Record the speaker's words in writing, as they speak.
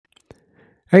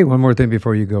Hey, one more thing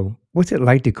before you go. What's it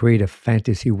like to create a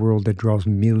fantasy world that draws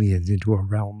millions into a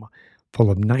realm full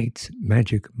of knights,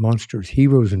 magic, monsters,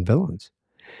 heroes, and villains?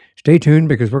 Stay tuned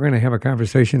because we're going to have a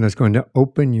conversation that's going to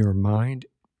open your mind,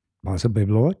 possibly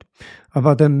blow it,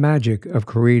 about the magic of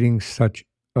creating such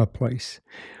a place.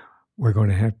 We're going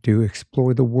to have to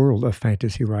explore the world of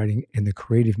fantasy writing and the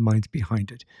creative minds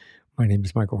behind it. My name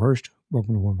is Michael Hurst.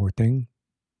 Welcome to One More Thing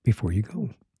Before You Go.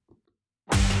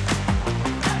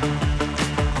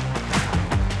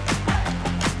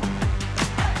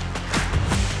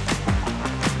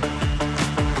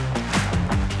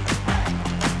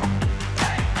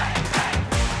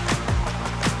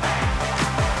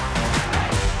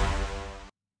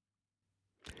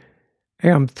 Hey,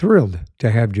 I'm thrilled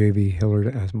to have J.V. Hilliard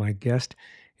as my guest.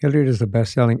 Hilliard is a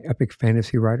best-selling epic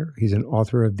fantasy writer. He's an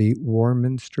author of the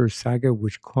Warminster Saga,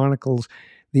 which chronicles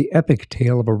the epic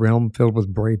tale of a realm filled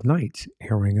with brave knights,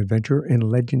 harrowing adventure, and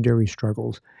legendary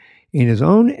struggles. In his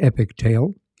own epic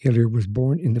tale, Hilliard was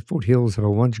born in the foothills of a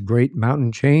once great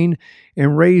mountain chain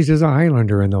and raised as a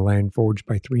Highlander in the land forged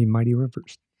by three mighty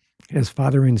rivers. His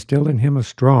father instilled in him a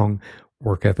strong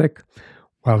work ethic,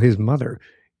 while his mother,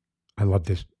 I love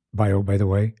this bio, by the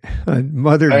way.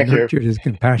 Mother Thank you. nurtured his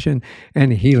compassion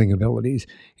and healing abilities.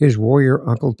 His warrior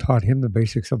uncle taught him the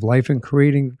basics of life and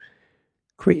creating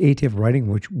creative writing,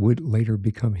 which would later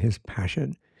become his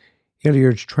passion.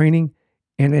 Hilliard's training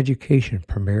and education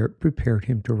prepared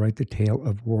him to write the tale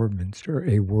of Warminster,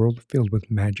 a world filled with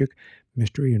magic,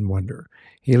 mystery, and wonder.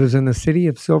 He lives in the city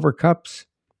of silver cups,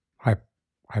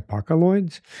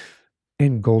 hypocaloids,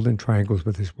 and golden triangles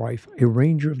with his wife, a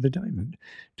ranger of the diamond.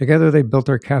 Together they built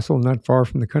their castle not far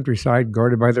from the countryside,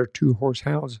 guarded by their two horse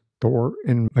hounds, Thor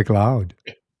and MacLeod.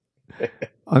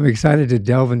 I'm excited to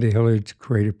delve into Hilliard's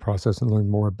creative process and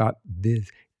learn more about this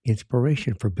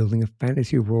inspiration for building a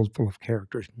fantasy world full of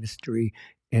characters, mystery,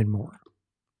 and more.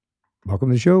 Welcome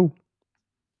to the show.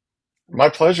 My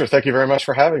pleasure. Thank you very much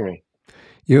for having me.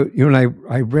 You and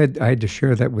I had to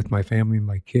share that with my family and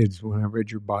my kids when I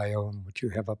read your bio and what you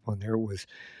have up on there was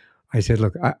I said,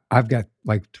 look, I've got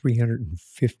like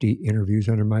 350 interviews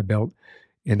under my belt,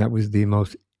 and that was the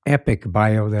most epic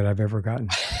bio that I've ever gotten.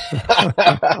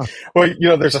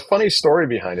 Well, there's a funny story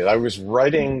behind it. I was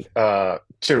writing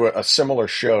to a similar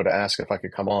show to ask if I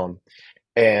could come on,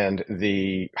 and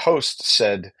the host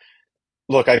said,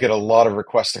 "Look, I get a lot of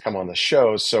requests to come on the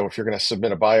show, so if you're going to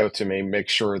submit a bio to me, make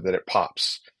sure that it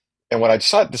pops." And what I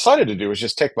decided to do was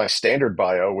just take my standard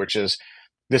bio, which is,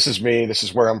 "This is me. This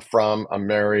is where I'm from. I'm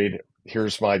married.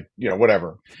 Here's my,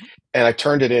 whatever." And I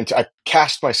turned it into, I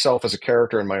cast myself as a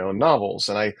character in my own novels,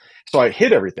 and so I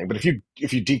hid everything. But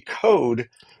if you decode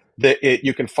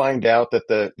you can find out that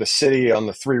the city on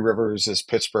the three rivers is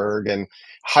Pittsburgh, and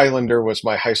Highlander was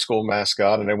my high school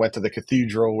mascot, and I went to the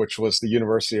cathedral, which was the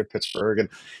University of Pittsburgh, and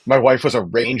my wife was a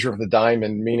ranger of the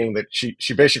diamond, meaning that she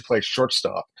basically plays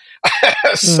shortstop.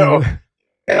 So, uh,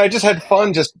 and I just had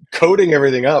fun just coding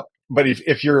everything up. But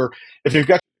if you've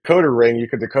got a coder ring, you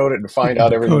can decode it and you find can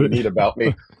out everything you decode need about it.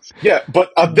 me. Yeah,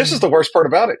 but this is the worst part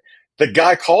about it. The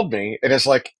guy called me and is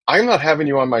like, "I'm not having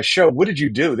you on my show. What did you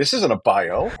do? This isn't a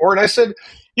bio." And I said,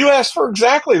 "You asked for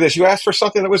exactly this. You asked for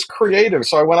something that was creative."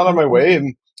 So I went out on my way,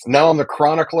 and now I'm the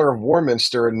chronicler of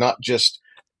Warminster and not just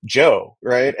Joe,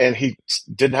 right? And he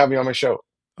didn't have me on my show.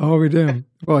 Oh, we do.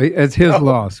 Well, it's his No.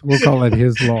 loss. We'll call it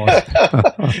his loss.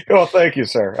 Well, thank you,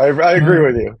 sir. I agree uh,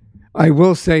 with you. I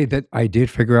will say that I did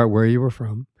figure out where you were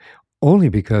from, only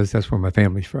because that's where my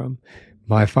family's from.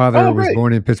 My father Oh, was great.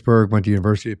 born in Pittsburgh, went to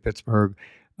University of Pittsburgh.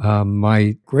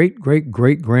 My great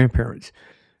grandparents,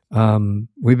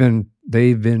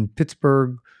 they've been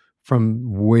Pittsburgh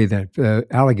from way then,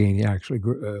 Allegheny actually,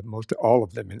 most all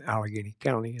of them in Allegheny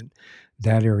County and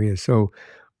that area. So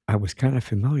I was kind of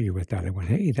familiar with that. I went,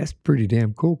 hey, that's pretty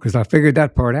damn cool because I figured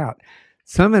that part out.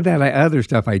 Some of that other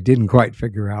stuff I didn't quite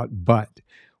figure out, but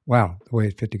wow, the way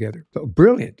it fit together. So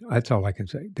brilliant. That's all I can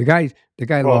say. The guy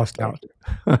Well, lost thank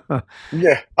out. you.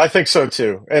 Yeah, I think so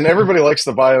too. And everybody likes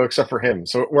the bio except for him,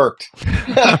 so it worked.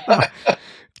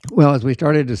 Well, as we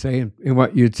started to say in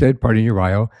what you'd said, part in your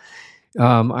bio,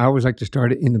 I always like to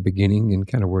start it in the beginning and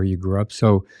kind of where you grew up.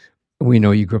 So we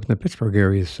know you grew up in the Pittsburgh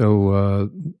area. So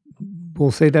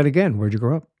we'll say that again. Where'd you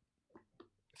grow up?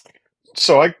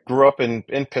 So I grew up in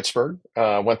Pittsburgh,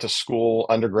 went to school,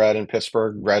 undergrad in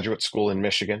Pittsburgh, graduate school in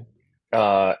Michigan,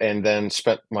 and then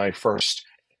spent my first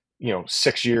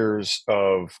 6 years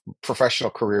of professional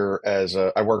career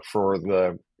I worked for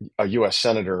a U.S.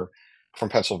 senator from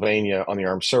Pennsylvania on the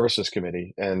Armed Services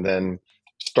Committee, and then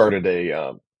started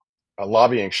a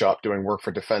lobbying shop doing work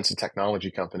for defense and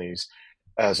technology companies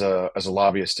as a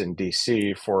lobbyist in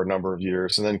D.C. for a number of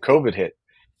years, and then COVID hit.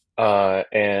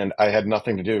 and I had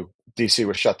nothing to do. DC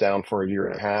was shut down for a year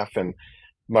and a half, and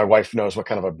my wife knows what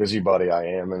kind of a busybody I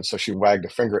am, and so she wagged a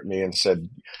finger at me and said,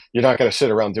 "You're not going to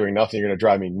sit around doing nothing. You're going to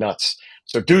drive me nuts.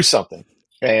 So do something."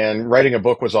 And writing a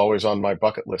book was always on my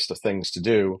bucket list of things to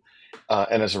do.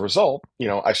 And as a result,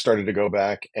 I started to go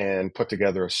back and put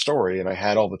together a story, and I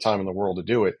had all the time in the world to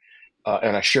do it.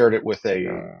 And I shared it with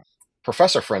a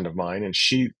professor friend of mine, and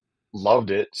she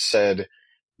loved it, said,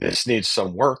 "This needs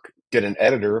some work. Get an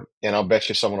editor, and I'll bet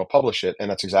you someone will publish it." And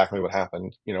that's exactly what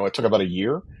happened. It took about a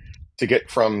year to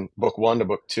get from book one to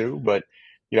book two, but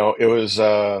it was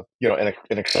an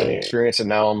exciting experience. And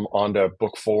now I'm on to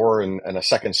book four and a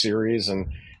second series, and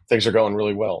things are going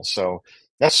really well. So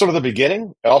that's sort of the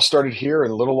beginning. It all started here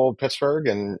in little old Pittsburgh,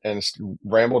 and it's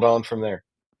rambled on from there.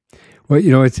 Well,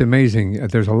 it's amazing.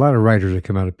 There's a lot of writers that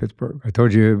come out of Pittsburgh. I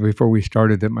told you before we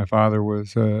started that my father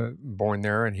was born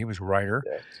there, and he was a writer.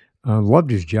 Yeah.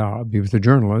 Loved his job. He was a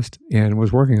journalist and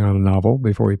was working on a novel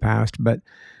before he passed. But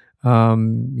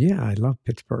yeah, I love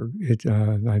Pittsburgh.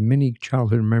 I have many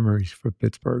childhood memories for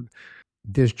Pittsburgh.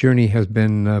 This journey has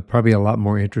been probably a lot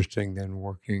more interesting than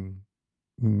working,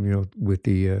 with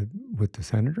the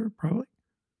senator, probably.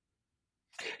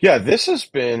 Yeah, this has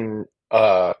been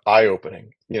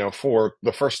eye-opening. For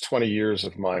the first 20 years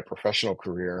of my professional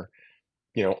career,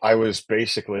 I was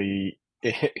basically,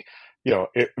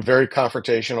 very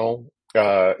confrontational.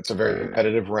 It's a very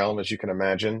competitive realm, as you can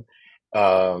imagine.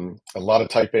 A lot of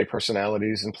type A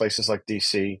personalities in places like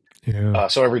DC. Yeah.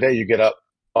 So every day you get up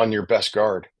on your best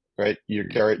guard, right? You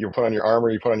put on your armor,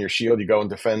 you put on your shield, you go and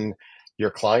defend your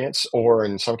clients, or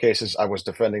in some cases, I was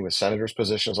defending the senator's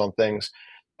positions on things.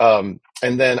 And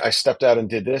then I stepped out and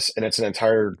did this, and it's an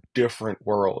entire different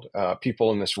world.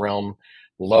 People in this realm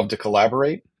love to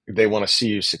collaborate. They want to see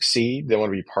you succeed. They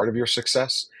want to be part of your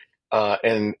success.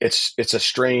 And it's a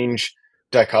strange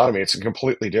dichotomy. It's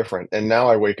completely different. And now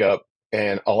I wake up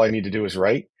and all I need to do is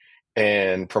write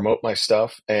and promote my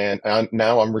stuff. And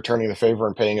now I'm returning the favor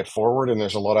and paying it forward. And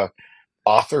there's a lot of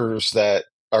authors that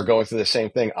are going through the same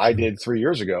thing I did 3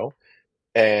 years ago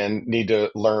and need to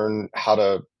learn how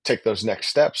to take those next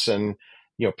steps. And,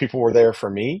 people were there for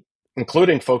me,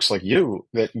 including folks like you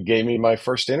that gave me my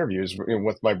first interviews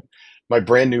with my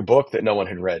brand new book that no one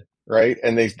had read. Right.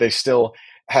 And they still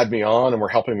had me on and were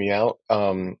helping me out.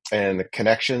 And the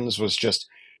connections was just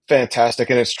fantastic.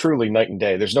 And it's truly night and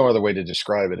day. There's no other way to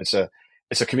describe it. It's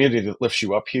a community that lifts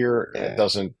you up here and it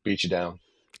doesn't beat you down.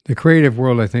 The creative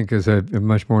world, I think, is a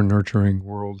much more nurturing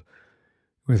world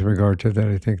with regard to that.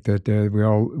 I think that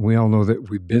we all know that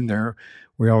we've been there.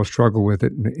 We all struggle with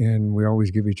it, and we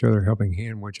always give each other a helping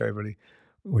hand, which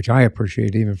I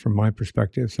appreciate, even from my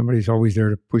perspective. Somebody's always there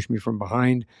to push me from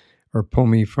behind, or pull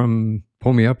me up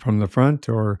from the front,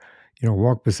 or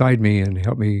walk beside me and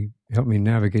help me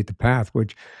navigate the path,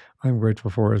 which I'm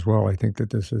grateful for as well. I think that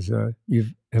this is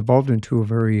you've evolved into a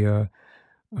very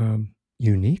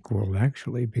unique world,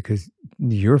 actually, because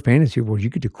your fantasy world, you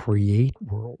get to create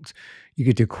worlds. You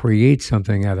get to create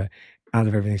something out of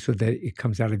everything, so that it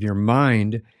comes out of your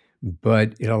mind,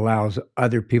 but it allows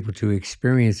other people to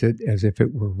experience it as if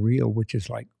it were real, which is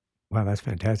like, wow, that's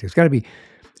fantastic. It's got to be.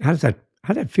 How did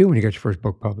that feel when you got your first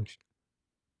book published?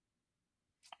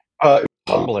 It was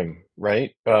humbling,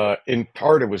 right? In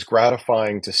part, it was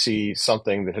gratifying to see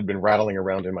something that had been rattling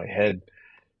around in my head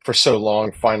for so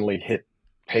long finally hit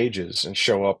pages and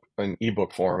show up in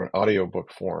ebook form,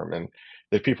 audiobook form, and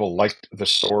that people liked the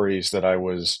stories that I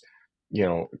was,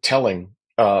 telling.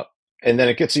 And then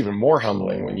it gets even more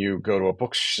humbling when you go to a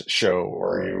book show,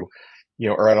 or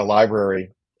or at a library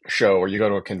show, or you go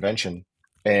to a convention,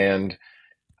 and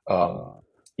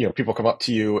people come up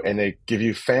to you and they give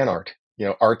you fan art,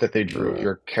 art that they drew of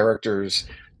your characters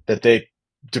that they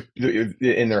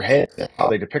in their head, how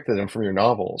they depicted them from your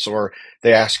novels, or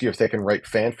they ask you if they can write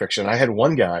fan fiction. I had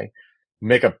one guy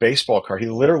make a baseball card. He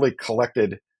literally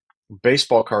collected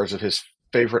baseball cards of his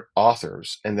favorite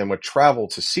authors and then would travel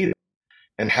to see them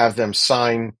and have them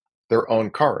sign their own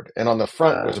card. And on the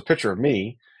front was a picture of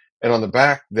me, and on the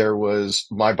back there was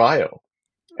my bio,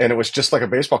 and it was just like a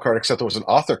baseball card, except it was an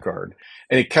author card.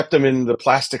 And he kept them in the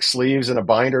plastic sleeves in a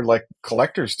binder like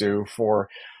collectors do for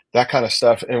that kind of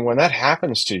stuff. And when that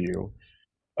happens to you,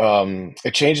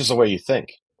 it changes the way you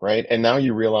think, right? And now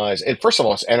you realize, and first of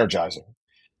all, it's energizing.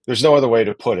 There's no other way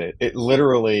to put it. It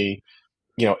literally,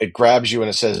 it grabs you and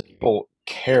it says people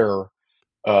care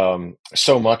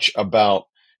so much about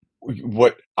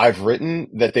what I've written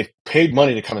that they've paid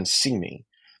money to come and see me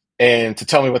and to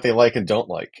tell me what they like and don't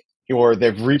like, or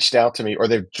they've reached out to me, or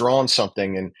they've drawn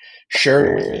something and shared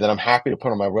it with me that I'm happy to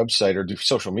put on my website or do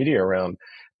social media around.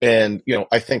 And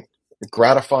I think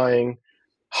gratifying,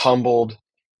 humbled,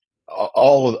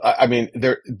 I mean,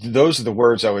 those are the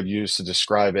words I would use to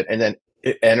describe it. And then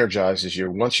it energizes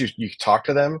you. Once you talk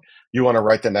to them, you want to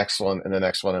write the next one and the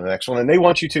next one and the next one. And they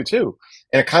want you to too.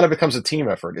 And it kind of becomes a team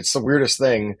effort. It's the weirdest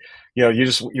thing. You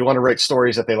want to write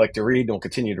stories that they like to read and will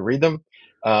continue to read them.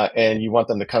 And you want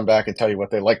them to come back and tell you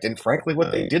what they liked and frankly,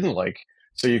 what they didn't like.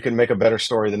 So you can make a better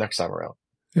story the next time around.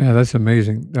 Yeah, that's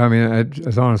amazing. I mean,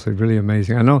 it's honestly really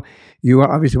amazing. I know you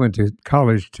obviously went to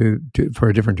college for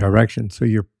a different direction, so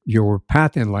your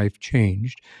path in life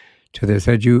changed to this.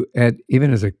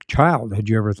 Even as a child, had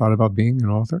you ever thought about being an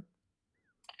author?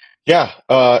 Yeah,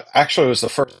 actually, it was the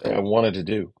first thing I wanted to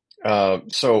do.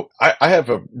 So I have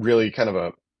a really kind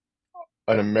of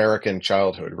an American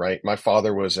childhood, right? My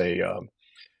father was a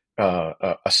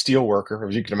steel worker,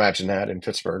 if you can imagine that, in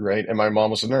Pittsburgh, right? And my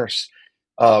mom was a nurse.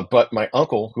 But my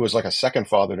uncle, who was like a second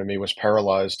father to me, was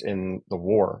paralyzed in the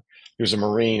war. He was a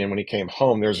Marine, and when he came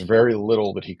home, there was very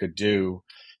little that he could do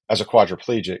as a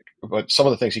quadriplegic. But some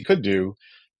of the things he could do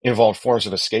involved forms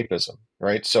of escapism,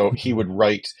 right? So he Mhm. would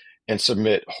write and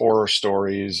submit horror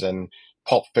stories and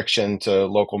pulp fiction to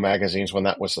local magazines when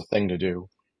that was the thing to do.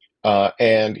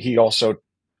 And he also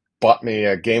bought me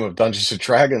a game of Dungeons and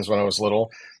Dragons when I was little,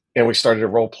 and we started to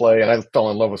role play, and I fell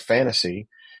in love with fantasy.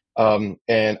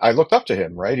 And I looked up to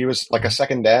him, right? He was like a Right.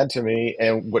 second dad to me,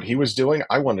 and what he was doing,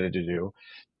 I wanted to do.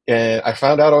 And I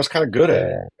found out I was kind of good at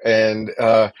it. And,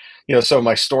 so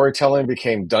my storytelling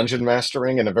became dungeon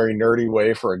mastering in a very nerdy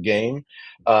way for a game.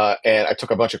 And I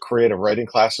took a bunch of creative writing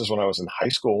classes when I was in high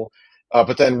school.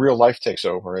 But then real life takes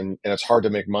over, and it's hard to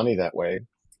make money that way.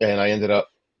 And I ended up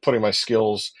putting my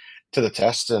skills to the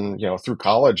test. And, through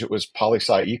college, it was poli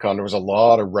sci econ. There was a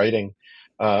lot of writing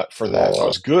for that. So I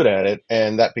was good at it.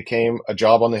 And that became a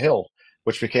job on the Hill,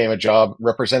 which became a job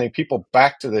representing people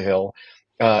back to the Hill.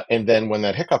 And then when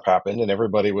that hiccup happened and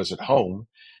everybody was at home,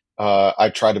 I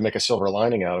tried to make a silver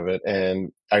lining out of it,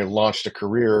 and I launched a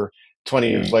career 20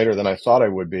 years later than I thought I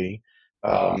would be.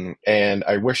 And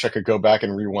I wish I could go back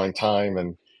and rewind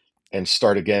time and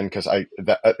start again because it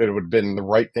would have been the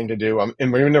right thing to do.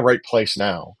 We're in the right place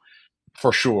now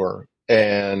for sure,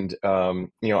 and I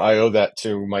owe that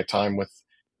to my time with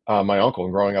my uncle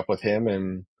and growing up with him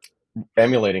and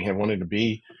emulating him, wanting to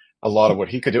be a lot of what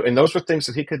he could do. And those were things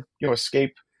that he could,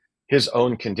 escape his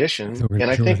own condition. So And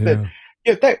I sure, think that,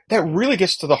 yeah. that really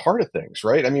gets to the heart of things,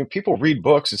 right? I mean, people read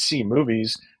books and see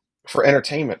movies for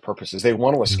entertainment purposes. They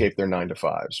want to Yeah. escape their 9 to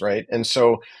 5s, right? And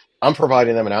so I'm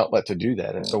providing them an outlet to do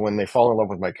that. And so when they fall in love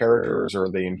with my characters or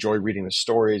they enjoy reading the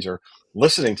stories or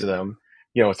listening to them,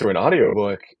 through an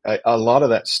audiobook, a lot of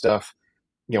that stuff,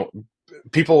 you know,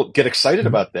 people get excited Yeah.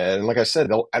 about that. And like I said,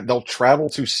 they'll travel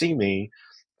to see me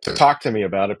to talk to me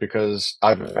about it because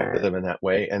I've affected them in that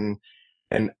way. And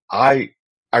I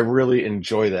really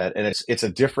enjoy that. And it's a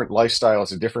different lifestyle,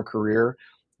 it's a different career,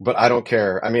 but I don't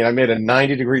care. I mean, I made a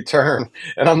 90-degree turn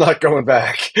and I'm not going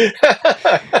back.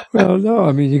 Well, no,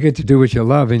 I mean, you get to do what you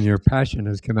love, and your passion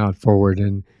has come out forward.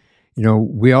 And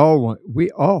we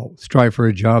all strive for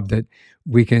a job that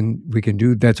we can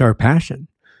do. That's our passion.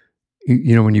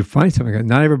 When you find something,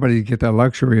 not everybody get that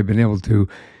luxury of being able to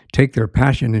take their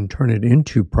passion and turn it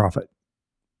into profit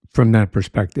from that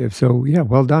perspective. So yeah,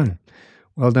 well done.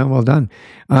 Well done, well done.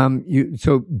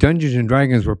 So Dungeons and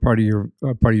Dragons were part of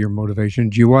your motivation.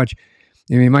 Do you watch?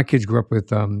 I mean, my kids grew up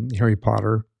with Harry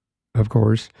Potter, of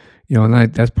course.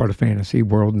 And that's part of fantasy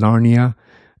world, Narnia,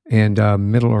 and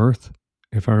Middle Earth,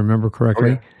 if I remember Oh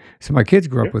correctly. yeah. So my kids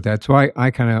grew Yeah. up with that. So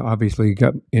I kind of obviously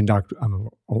got indoctrinated. I'm an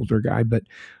older guy, but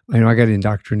I got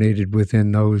indoctrinated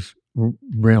within those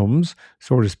realms,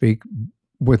 so to speak,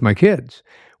 with my kids,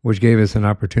 which gave us an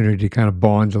opportunity to kind of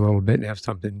bond a little bit and have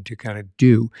something to kind of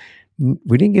do.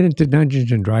 We didn't get into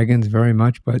Dungeons and Dragons very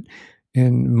much,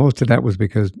 and most of that was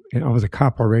because I was a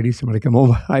cop already. Somebody come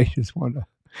over, I just wanted to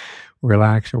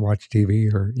relax or watch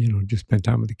TV or just spend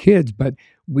time with the kids. But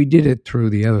we did it through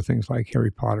the other things like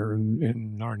Harry Potter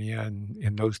and Narnia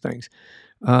and those things.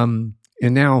 And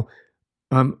now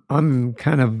I'm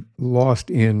kind of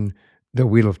lost in the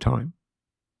Wheel of Time.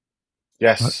 I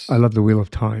Yes. love the Wheel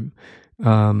of Time,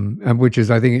 and which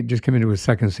is I think it just came into a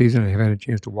second season. I haven't had a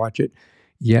chance to watch it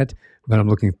yet, but I'm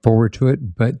looking forward to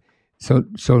it. But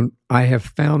so I have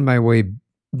found my way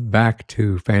back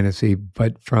to fantasy,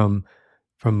 but from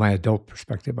my adult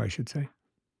perspective, I should say.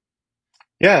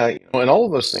 Yeah, and all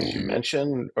of those things you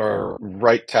mentioned are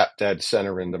right tap dead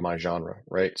center into my genre,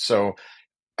 right? So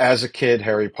as a kid,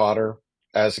 Harry Potter,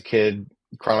 as a kid,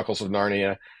 Chronicles of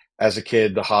Narnia, as a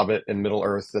kid, The Hobbit and Middle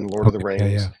Earth and Lord of the Okay, yeah,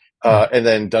 Rings. yeah, yeah. And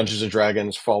then Dungeons and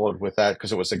Dragons followed with that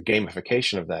because it was a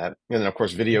gamification of that. And then, of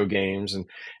course, video games and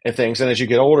things. And as you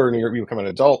get older and you become an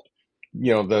adult,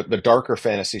 the darker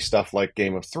fantasy stuff like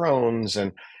Game of Thrones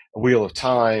and Wheel of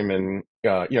Time, and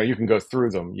you can go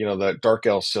through them. The Dark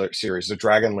Elf series, the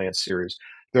Dragonlance series.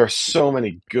 There are so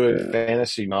many good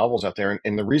fantasy novels out there,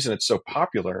 and the reason it's so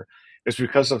popular is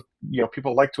because of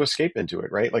people like to escape into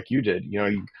it, right? Like you did.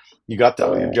 You got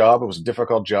done with your job. It was a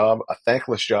difficult job, a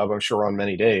thankless job, I'm sure, on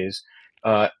many days,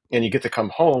 and you get to come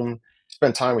home,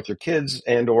 spend time with your kids,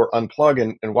 and or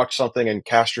unplug and watch something and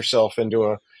cast yourself into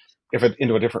a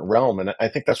different realm. And I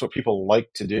think that's what people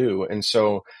like to do. And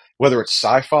so whether it's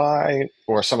sci-fi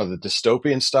or some of the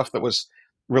dystopian stuff that was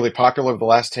really popular over the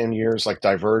last 10 years, like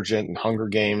Divergent and Hunger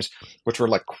Games, which were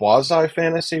like quasi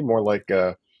fantasy, more like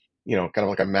kind of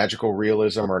like a magical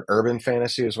realism or an urban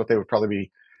fantasy is what they would probably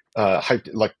be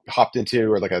hopped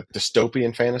into, or like a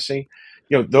dystopian fantasy.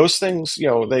 Those things,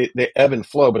 they ebb and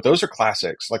flow, but those are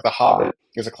classics. Like The Hobbit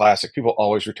is a classic. People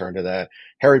always return to that.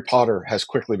 Harry Potter has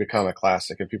quickly become a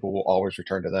classic, and people will always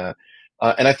return to that.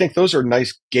 And I think those are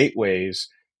nice gateways,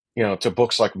 to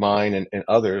books like mine and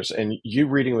others. And you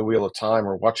reading The Wheel of Time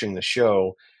or watching the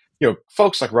show,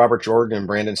 folks like Robert Jordan and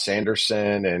Brandon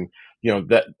Sanderson, and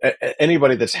that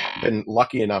anybody that's been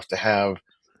lucky enough to have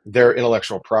their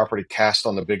intellectual property cast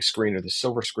on the big screen or the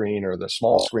silver screen or the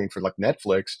small screen for like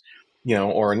Netflix,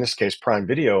 or in this case Prime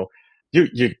Video,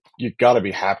 you got to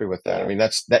be happy with that. I mean,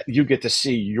 that's that you get to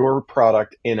see your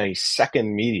product in a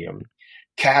second medium,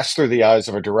 cast through the eyes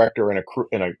of a director and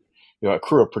a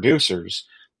crew of producers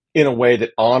in a way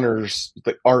that honors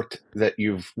the art that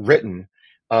you've written,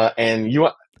 and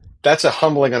that's a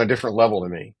humbling on a different level to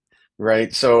me,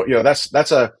 right? So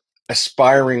that's a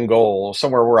aspiring goal,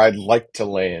 somewhere where I'd like to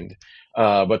land.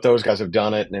 But those guys have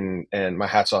done it, and my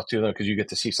hat's off to them, because you get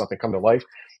to see something come to life.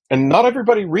 And not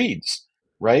everybody reads,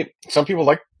 right? Some people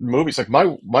like movies. Like my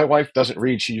wife doesn't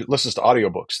read; she listens to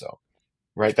audiobooks, though,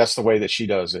 right? That's the way that she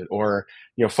does it. Or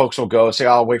folks will go and say,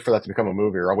 "I'll wait for that to become a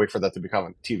movie," or "I'll wait for that to become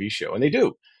a TV show," and they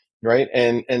do, right?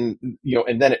 And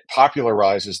then it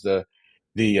popularizes the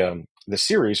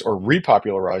series, or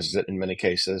repopularizes it in many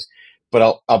cases.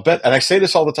 But I'll bet, and I say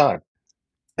this all the time,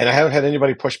 and I haven't had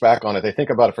anybody push back on it. They think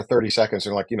about it for 30 seconds.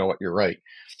 They're like, you know what, you're right.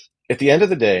 At the end of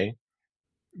the day,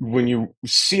 when you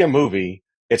see a movie,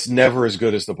 it's never as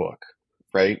good as the book,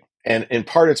 right? And in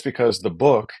part, it's because the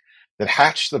book that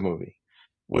hatched the movie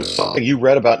was something you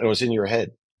read about and was in your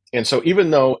head. And so,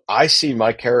 even though I see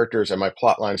my characters and my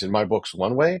plot lines in my books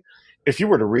one way, if you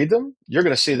were to read them, you're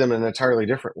going to see them in an entirely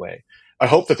different way. I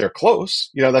hope that they're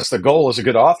close. That's the goal as a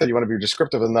good author. You want to be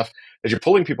descriptive enough that you're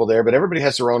pulling people there, but everybody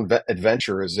has their own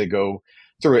adventure as they go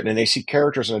through it, and they see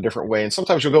characters in a different way. And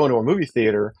sometimes you'll go into a movie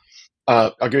theater.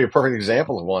 I'll give you a perfect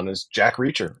example of one is Jack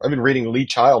Reacher. I've been reading Lee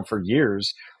Child for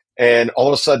years, and all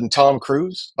of a sudden Tom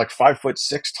Cruise, like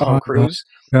 5'6" Tom I know. Cruise,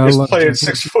 I is love playing Jack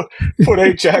six Reacher. foot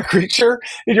eight Jack Reacher,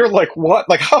 and you're like, what?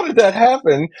 Like, how did that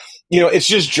happen? It's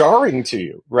just jarring to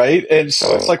you, right? And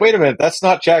so it's like, wait a minute, that's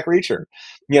not Jack Reacher,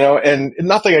 and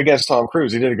nothing against Tom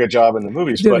Cruise, he did a good job in the He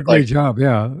movies, did a but great like, job,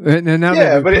 yeah. And now they've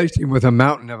yeah, but replaced him with a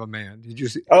mountain of a man. Did you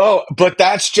see? oh, but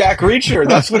that's Jack Reacher.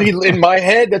 That's what he in my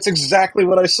head. That's exactly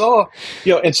what I saw.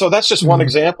 And so that's just one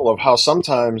example of how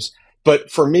sometimes.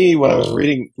 But for me, when I was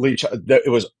reading Leach,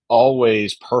 it was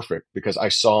always perfect because I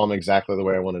saw him exactly the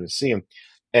way I wanted to see him.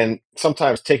 And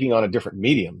sometimes taking on a different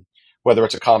medium, whether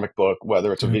it's a comic book,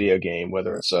 whether it's a Yeah. video game,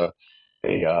 whether it's a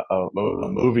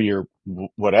movie or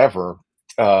whatever.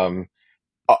 Um,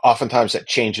 Oftentimes that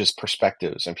changes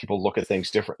perspectives, and people look at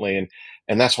things differently,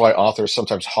 and that's why authors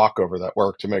sometimes hawk over that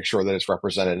work to make sure that it's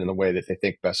represented in a way that they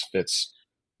think best fits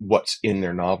what's in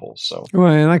their novels. So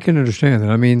Well, and I can understand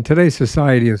that. I mean, today's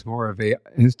society is more of a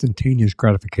instantaneous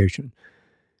gratification.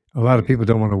 A lot of people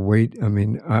don't want to wait. I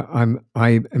mean, I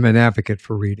am an advocate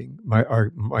for reading.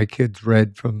 My kids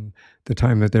read from the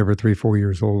time that they were 3, 4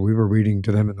 years old. We were reading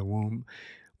to them in the womb.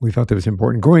 We felt it was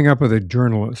important. Growing up with a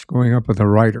journalist, growing up with a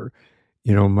writer,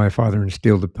 my father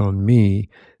instilled upon me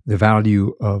the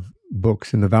value of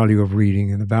books and the value of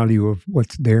reading and the value of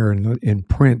what's there in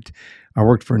print. I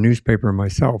worked for a newspaper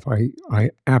myself. I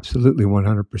absolutely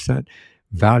 100%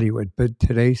 value it. But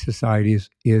today's society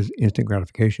is instant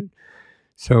gratification.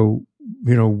 So,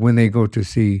 when they go to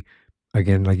see,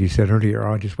 again, like you said earlier,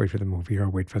 I'll just wait for the movie or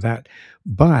I'll wait for that.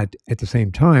 But at the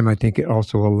same time, I think it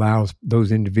also allows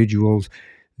those individuals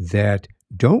that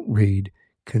don't read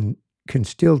can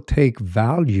still take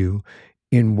value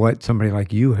in what somebody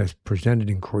like you has presented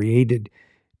and created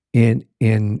and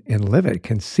live it,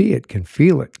 can see it, can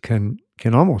feel it, can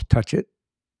almost touch it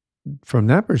from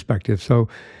that perspective. So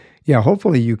yeah,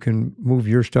 hopefully you can move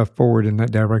your stuff forward in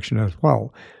that direction as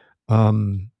well.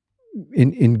 Um,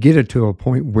 and get it to a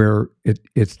point where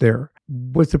it's there.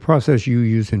 What's the process you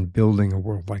use in building a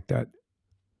world like that?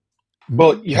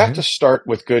 Well, you have to Okay. start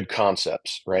with good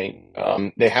concepts, right?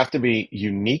 They have to be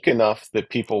unique enough that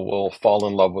people will fall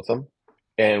in love with them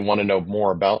and want to know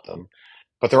more about them.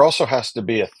 But there also has to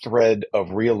be a thread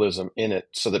of realism in it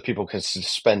so that people can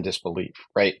suspend disbelief,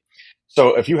 right?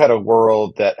 So if you had a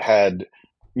world that had,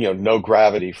 no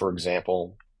gravity, for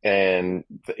example, and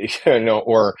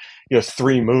or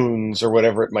three moons or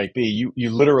whatever it might be, you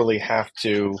literally have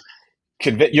to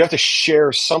you have to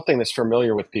share something that's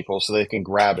familiar with people so they can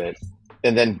grab it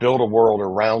and then build a world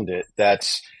around it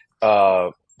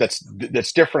uh,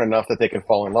 that's different enough that they can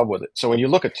fall in love with it. So when you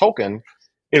look at Tolkien,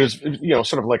 it was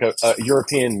sort of like a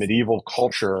European medieval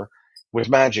culture with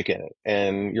magic in it,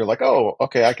 and you're like, oh,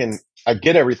 okay, I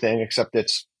get everything except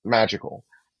it's magical,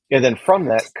 and then from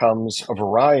that comes a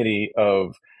variety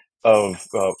of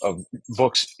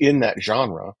books in that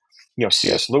genre.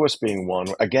 C.S. Lewis being one,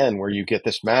 again, where you get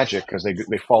this magic because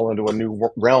they fall into a new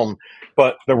realm,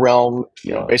 but the realm,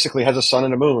 basically has a sun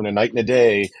and a moon, a night and a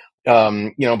day.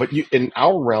 But in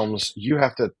our realms, you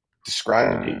have to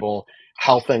describe to people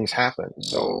how things happen.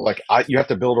 So, like, you have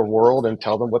to build a world and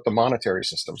tell them what the monetary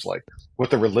system's like,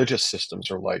 what the religious systems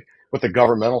are like, what the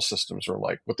governmental systems are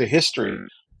like, what the history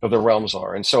of the realms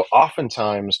are. And so,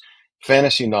 oftentimes,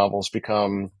 fantasy novels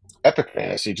become epic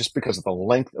fantasy just because of the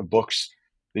length of books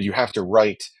that you have to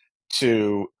write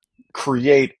to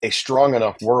create a strong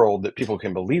enough world that people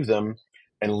can believe them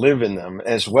and live in them,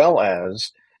 as well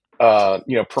as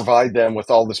provide them with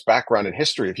all this background and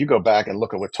history. If you go back and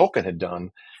look at what Tolkien had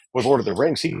done with Lord of the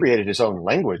Rings, he created his own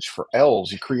language for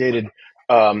elves. He created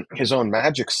his own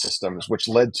magic systems, which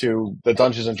led to the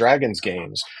Dungeons and Dragons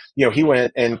games. He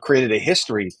went and created a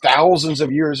history, thousands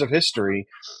of years of history,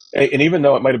 and even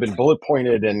though it might have been bullet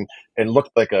pointed and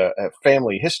looked like a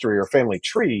family history or family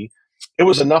tree, it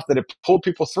was enough that it pulled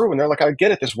people through. And they're like, I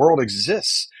get it. This world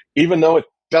exists, even though it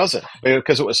doesn't,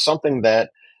 because it was something that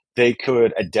they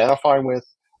could identify with.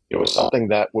 It was something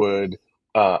that would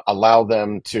allow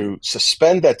them to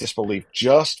suspend that disbelief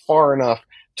just far enough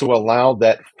to allow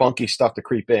that funky stuff to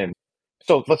creep in.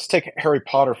 So let's take Harry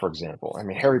Potter, for example. I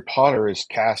mean, Harry Potter is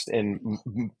cast in,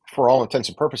 for all intents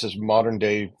and purposes, modern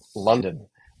day London,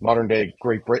 modern day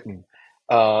Great Britain.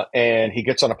 And he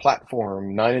gets on a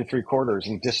platform 9 3/4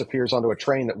 and disappears onto a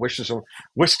train that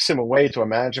whisks him away to a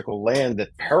magical land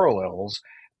that parallels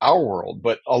our world,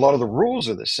 but a lot of the rules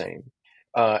are the same.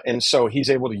 And so he's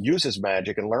able to use his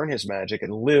magic and learn his magic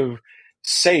and live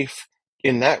safe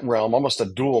in that realm, almost a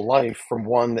dual life from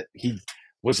one that he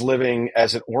was living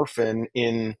as an orphan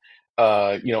in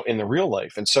the real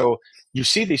life. And so you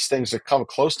see these things that come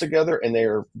close together and they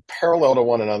are parallel to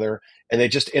one another, and they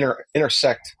just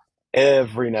intersect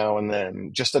every now and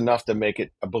then, just enough to make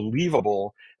it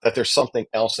believable that there's something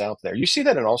else out there. You see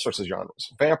that in all sorts of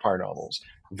genres: vampire novels,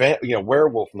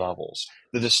 werewolf novels,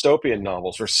 the dystopian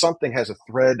novels, where something has a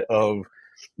thread of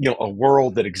a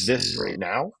world that exists right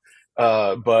now,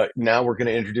 but now we're going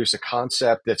to introduce a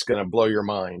concept that's going to blow your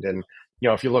mind. And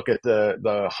if you look at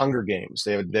the Hunger Games,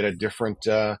 they had a different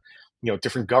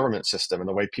different government system and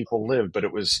the way people lived, but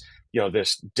it was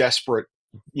this desperate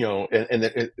and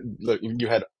you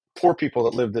had poor people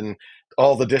that lived in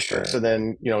all the districts, and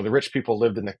then the rich people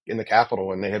lived in the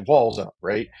capital, and they had walls up,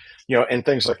 right? And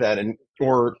things like that. And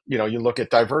or you look at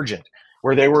Divergent,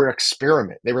 where they were an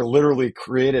experiment. They were literally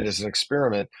created as an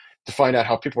experiment to find out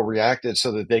how people reacted,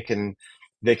 so that they can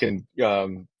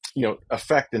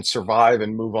affect and survive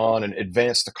and move on and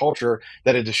advance the culture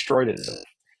that had destroyed it.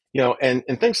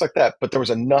 And things like that. But there was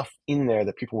enough in there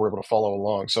that people were able to follow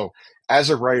along. So as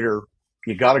a writer,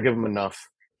 you got to give them enough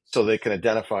so they can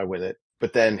identify with it,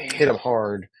 but then hit them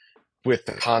hard with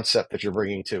the concept that you're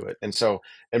bringing to it. And so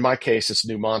in my case, it's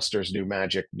new monsters, new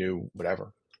magic, new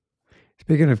whatever.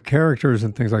 Speaking of characters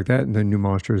and things like that, and the new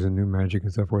monsters and new magic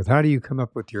and so forth, how do you come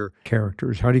up with your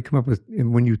characters? How do you come up with,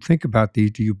 and when you think about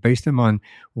these, do you base them on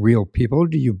real people? Or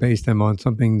do you base them on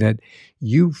something that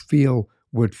you feel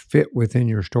would fit within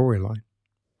your storyline?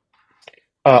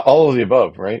 All of the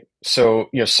above, right? So,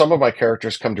 some of my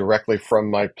characters come directly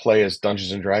from my play as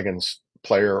Dungeons and Dragons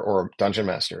player or dungeon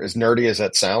master. As nerdy as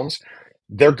that sounds,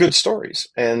 they're good stories,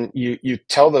 and you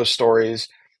tell those stories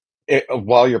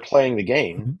while you're playing the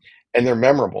game, Mhm. and they're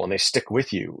memorable and they stick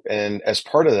with you. And as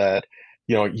part of that,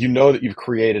 that you've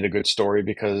created a good story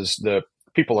because the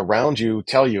people around you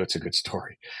tell you it's a good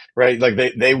story, right? Like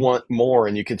they want more,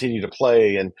 and you continue to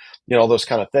play, and all those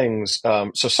kind of things.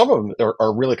 So some of them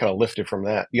are really kind of lifted from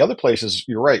that. The other places,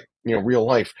 you're right, real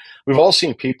life. We've all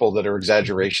seen people that are Mhm.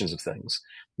 exaggerations of things,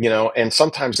 and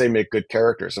sometimes they make good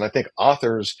characters. And I think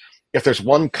authors, if there's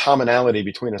one commonality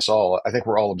between us all, I think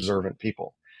we're all observant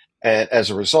people. And as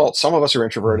a result, some of us are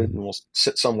introverted Mhm. and will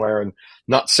sit somewhere and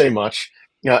not say much.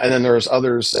 Yeah, and then there's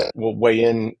others that will weigh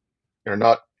in, are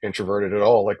not introverted at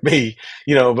all, like me,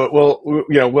 but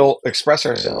we'll express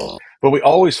ourselves, but we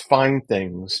always find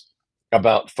things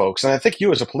about folks, and I think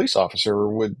you as a police officer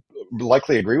would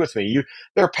likely agree with me.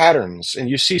 There are patterns, and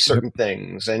you see Yep. certain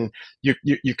things, and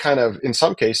you kind of, in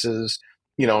some cases,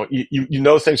 you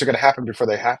know things are going to happen before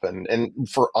they happen, and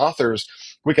for authors,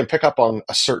 we can pick up on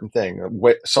a certain thing,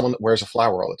 someone that wears a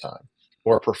flower all the time,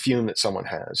 or a perfume that someone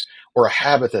has, or a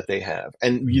habit that they have.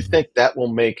 And you Mhm. think that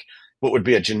will make what would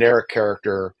be a generic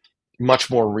character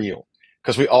much more real.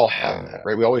 Because we all have that,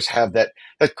 right? We always have that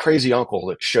crazy uncle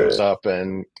that shows up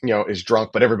and is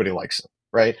drunk, but everybody likes him,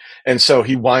 right? And so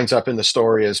he winds up in the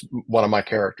story as one of my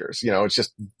characters. It's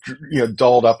just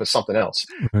dolled up as something else,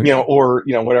 Right. or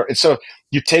whatever. And so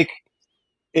you take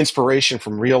inspiration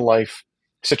from real life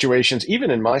situations, even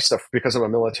in my stuff, because I'm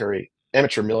a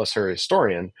amateur military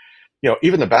historian.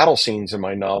 Even the battle scenes in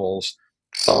my novels,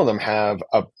 some of them have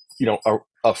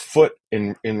a foot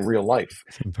in real life,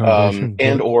 Some foundation to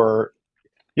and it. or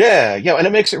yeah, and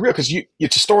it makes it real because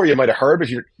it's a story you might have heard, but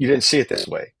you didn't see it this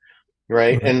way,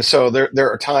 right? Right. And so there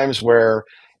are times where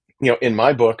in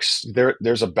my books,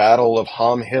 there's a battle of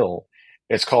Ham Hill.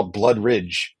 It's called Blood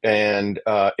Ridge, and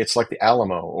it's like the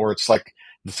Alamo, or it's like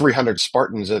the 300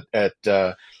 Spartans at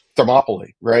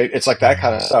Thermopylae, right? It's like that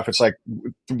kind of Mhm. stuff. It's like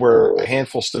where a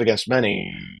handful stood against many,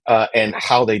 and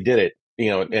how they did it,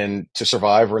 and to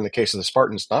survive, or in the case of the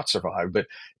Spartans, not survive, but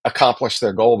accomplish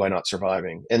their goal by not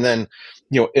surviving. And then,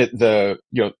 the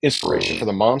inspiration for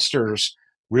the monsters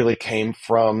really came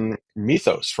from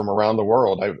mythos from around the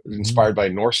world. I was inspired Mhm. by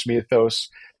Norse mythos,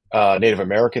 Native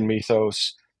American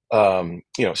mythos, some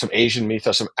Asian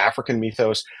mythos, some African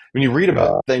mythos. When you read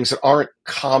about things that aren't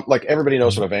like everybody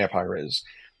knows Right. what a vampire is.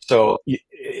 So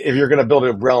if you're going to build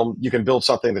a realm, you can build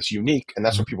something that's unique, and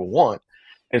that's what Right. people want.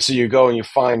 And so you go and you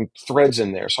find threads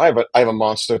in there. So I have a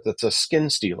monster that's a skin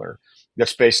stealer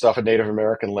that's based off a Native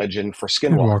American legend for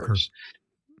Skinwalker. skinwalkers.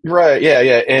 Right. Yeah.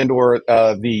 Yeah. And or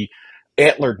the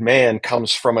antlered man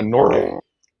comes from a Nordic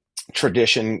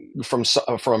tradition from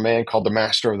a man called the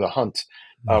Master of the Hunt,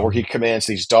 where he Mhm. commands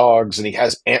these dogs and he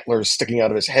has antlers sticking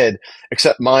out of his head.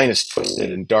 Except mine is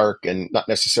twisted and dark and not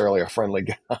necessarily a friendly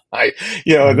guy. Right.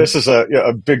 This is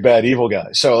a big bad evil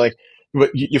guy. So like,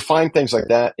 but you find things like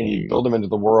that and you build them into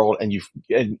the world, and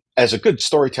as a good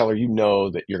storyteller, you know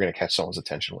that you're going to catch someone's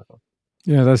attention with them.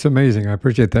 Yeah, that's amazing. I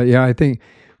appreciate that. Yeah, I think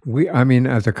I mean,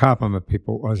 as a cop, I was a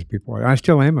people watcher. I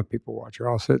still am a people watcher.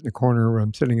 I'll sit in the corner.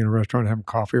 I'm sitting in a restaurant having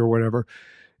coffee or whatever,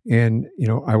 and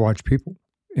I watch people,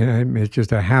 and it's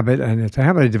just a habit, and it's a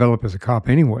habit I developed as a cop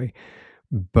anyway.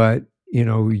 But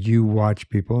you watch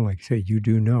people, and like you say, you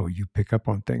do know, you pick up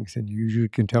on things, and you usually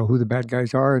can tell who the bad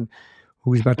guys are and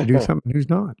who's about to do something, and who's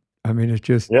not. I mean,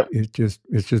 Yep. it's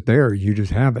just there. You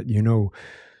just have it.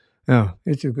 Yeah,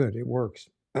 it's a good. It works.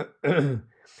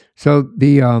 So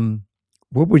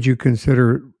what would you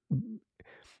consider?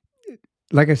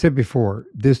 Like I said before,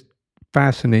 this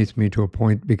fascinates me to a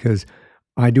point because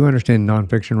I do understand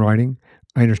nonfiction writing.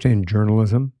 I understand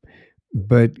journalism,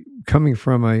 but coming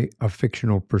from a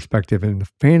fictional perspective and the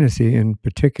fantasy in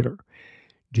particular,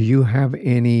 do you have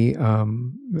any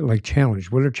like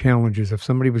challenge? What are challenges if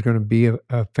somebody was going to be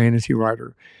a fantasy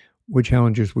writer? What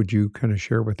challenges would you kind of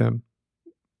share with them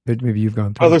that maybe you've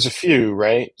gone Oh, through? there's a few,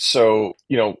 right? So,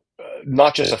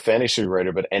 not just a fantasy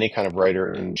writer, but any kind of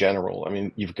writer in general. I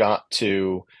mean, you've got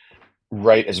to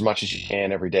write as much as you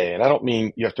can every day. And I don't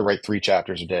mean you have to write 3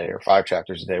 chapters a day or 5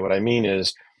 chapters a day. What I mean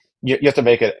is you have to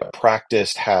make it a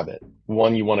practiced habit,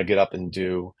 one you want to get up and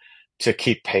do to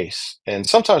keep pace. And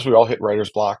sometimes we all hit writer's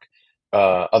block.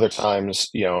 Other times,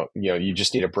 you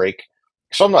just need a break.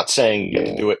 So I'm not saying you have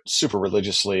to do it super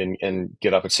religiously and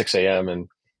get up at 6 a.m. and,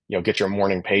 get your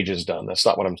morning pages done. It's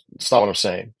not what I'm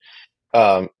saying.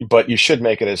 But you should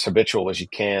make it as habitual as you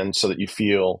can so that you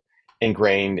feel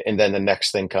ingrained, and then the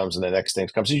next thing comes and the next thing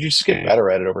comes. You just get better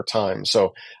at it over time.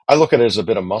 So I look at it as a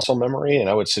bit of muscle memory, and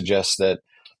I would suggest that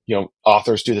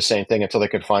authors do the same thing until they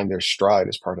can find their stride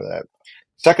as part of that.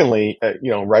 Secondly,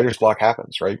 writer's block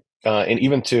happens, right? And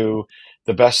even to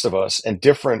the best of us, and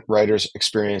different writers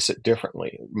experience it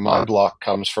differently. My block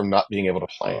comes from not being able to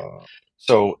plan.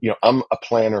 So I'm a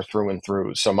planner through and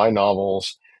through. So my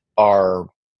novels are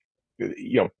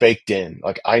baked in.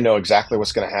 Like I know exactly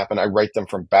what's going to happen. I write them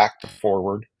from back to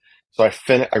forward. So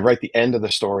I write the end of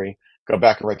the story, go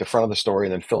back and write the front of the story,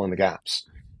 and then fill in the gaps.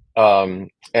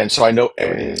 And so I know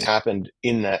everything that's happened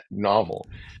in that novel.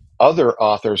 Other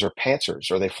authors are pantsers,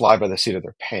 or they fly by the seat of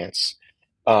their pants.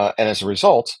 And as a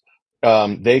result,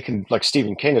 they can, like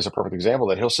Stephen King is a perfect example,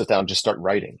 that he'll sit down and just start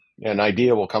writing. An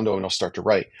idea will come to him and he'll start to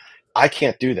write. I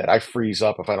can't do that. I freeze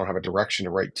up if I don't have a direction to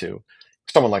write to.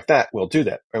 someone like that will do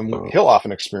that. And what he'll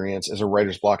often experience is a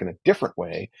writer's block in a different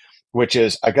way, which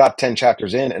is I got 10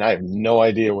 chapters in and I have no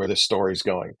idea where this story's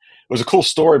going. It was a cool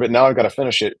story, but now I've got to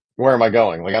finish it. Where am I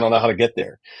going? Like, I don't know how to get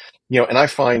there. And I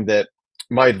find that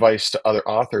my advice to other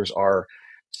authors are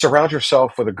surround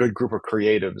yourself with a good group of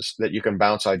creatives that you can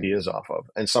bounce ideas off of.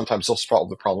 And sometimes they'll solve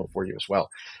the problem for you as well.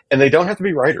 And they don't have to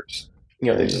be writers. They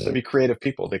just have to be creative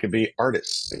people. They could be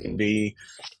artists. They can be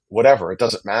whatever. It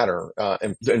doesn't matter.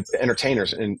 And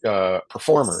entertainers and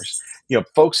performers,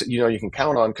 folks that you can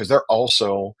count on because they're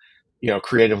also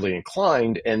creatively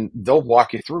inclined, and they'll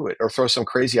walk you through it or throw some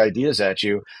crazy ideas at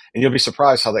you, and you'll be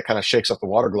surprised how that kind of shakes up the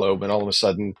water globe, and all of a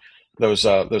sudden those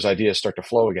ideas start to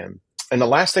flow again. And the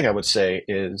last thing I would say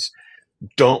is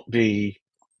don't be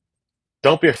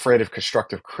don't be afraid of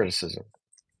constructive criticism.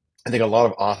 I think a lot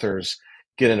of authors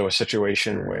get into a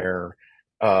situation where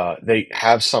they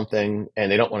have something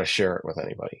and they don't want to share it with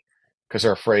anybody because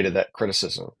they're afraid of that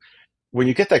criticism. When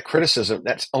you get that criticism,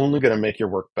 that's only going to make your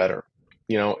work better.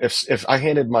 If I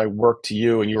handed my work to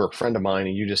you and you were a friend of mine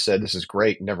and you just said this is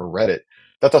great, never read it,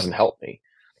 that doesn't help me.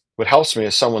 What helps me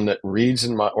is someone that reads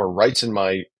in my or writes in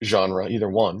my genre, either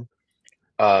one,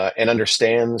 and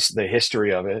understands the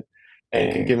history of it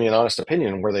and can give me an honest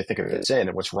opinion where they think it fits in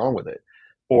and what's wrong with it.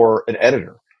 Or an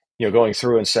editor, going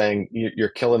through and saying, you're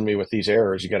killing me with these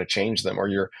errors, you got to change them, or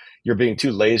you're being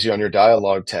too lazy on your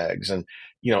dialogue tags. And,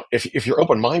 if you're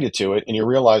open-minded to it and you're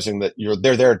realizing that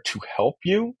they're there to help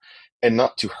you and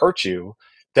not to hurt you,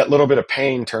 that little bit of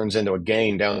pain turns into a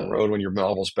gain down the road when your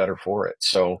novel's better for it.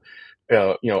 So,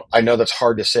 I know that's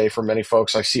hard to say for many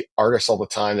folks. I see artists all the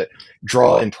time that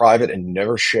draw in private and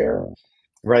never share,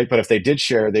 right? But if they did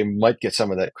share, they might get some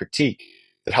of that critique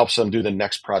that helps them do the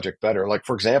next project better. Like,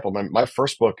 for example, my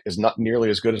first book is not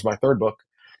nearly as good as my third book,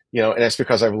 and it's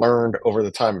because I've learned over the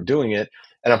time of doing it.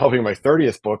 And I'm hoping my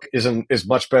 30th book is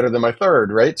much better than my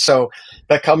third, right? So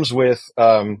that comes with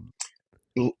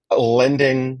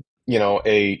lending,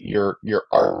 your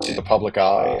art to the public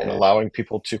eye and allowing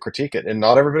people to critique it. And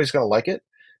not everybody's going to like it,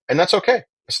 and that's okay.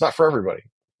 It's not for everybody.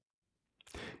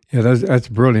 Yeah, that's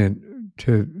brilliant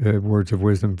to words of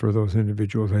wisdom for those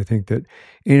individuals. I think that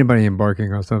anybody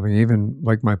embarking on something, even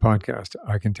like my podcast,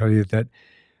 I can tell you that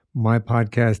my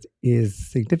podcast is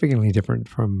significantly different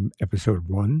from episode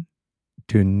one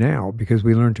to now because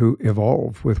we learn to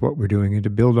evolve with what we're doing and to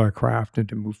build our craft and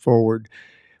to move forward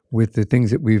with the things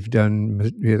that we've done,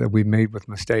 that we've made with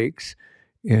mistakes,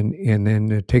 and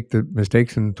then take the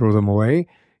mistakes and throw them away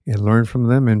and learn from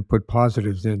them and put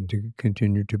positives in to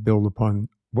continue to build upon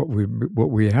what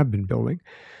we have been building.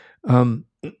 I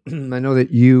know that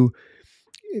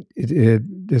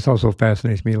this also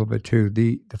fascinates me a little bit too.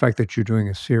 The fact that you're doing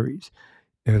a series.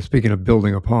 Speaking of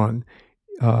building upon,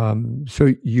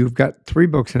 so you've got 3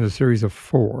 books in a series of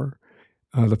 4.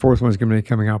 The fourth one is going to be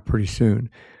coming out pretty soon.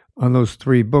 On those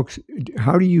 3 books,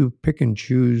 how do you pick and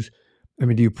choose? I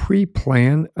mean, do you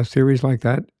pre-plan a series like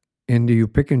that? And do you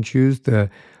pick and choose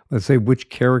let's say, which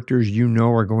characters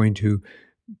are going to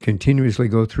continuously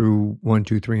go through 1,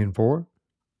 2, 3, and 4?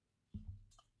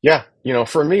 Yeah,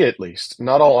 for me at least,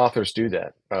 not all authors do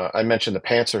that. I mentioned the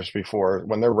pantsers before.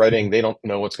 When they're writing, they don't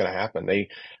know what's going to happen.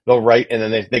 They'll write and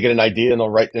then they get an idea and they'll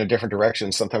write in a different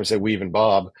direction. Sometimes they weave and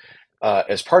bob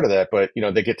as part of that, but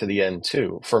they get to the end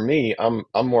too. For me, I'm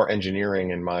more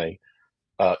engineering in my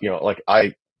like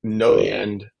I know the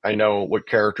end. I know what's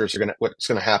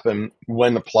gonna happen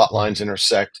when the plot lines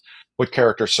intersect, what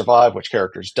characters survive, which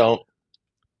characters don't,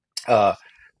 uh,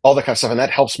 all that kind of stuff, and that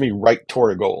helps me write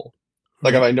toward a goal.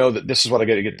 Like if Right. I know that this is what I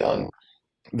got to get done,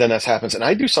 then that happens. And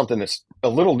I do something that's a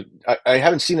little, I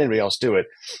haven't seen anybody else do it.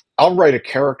 I'll write a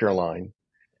character line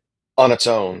on its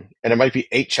own, and it might be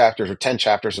 8 chapters or 10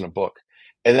 chapters in a book.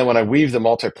 And then when I weave the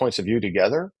multi points of view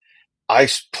together,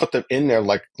 put them in there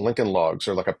like Lincoln Logs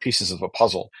or like a pieces of a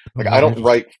puzzle. Oh, Like I don't nice.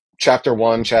 write chapter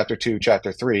 1, chapter 2,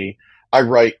 chapter 3. I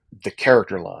write the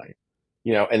character line,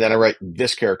 and then I write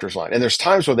this character's line. And there's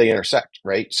times where they intersect,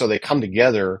 right? So they come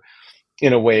together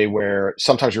in a way where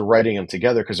sometimes you're writing them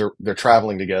together because they're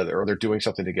traveling together or they're doing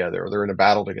something together or they're in a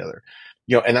battle together,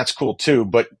 and that's cool too.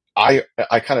 But I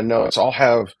kind of know it's all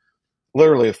have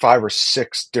literally 5 or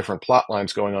 6 different plot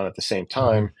lines going on at the same Mhm.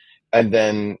 time. And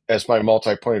then as my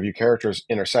multi point of view characters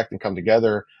intersect and come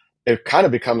together, it kind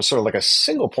of becomes sort of like a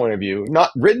single point of view, not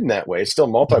written that way. It's still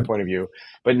multi Right. point of view,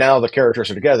 but now the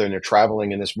characters are together and they're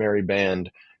traveling in this merry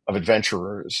band of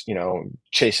adventurers,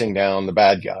 chasing down the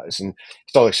bad guys. And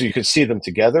so you can see them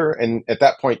together. And at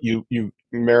that point, you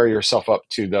marry yourself up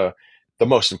to the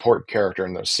most important character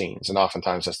in those scenes. And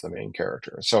oftentimes that's the main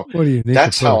character. So What a unique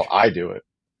that's how approach. I do it.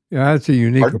 Yeah, that's a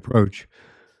unique Pardon? approach.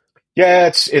 Yeah,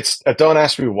 it's don't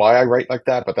ask me why I write like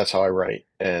that, but that's how I write,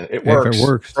 and it If it works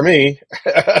works. for me.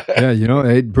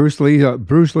 Yeah, Bruce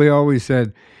Lee always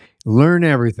said, "Learn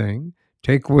everything,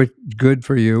 take what's good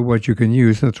for you, what you can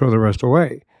use, and throw the rest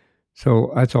away."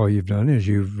 So that's all you've done is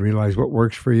you've realized what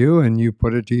works for you and you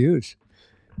put it to use.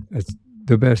 That's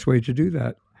the best way to do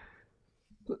that.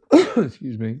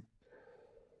 Excuse me.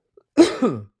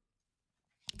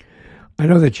 I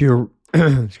know that you're.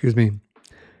 Excuse me.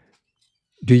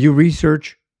 Do you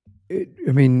research?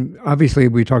 I mean, obviously,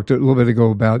 we talked a little bit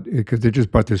ago about because it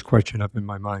just brought this question up in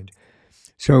my mind.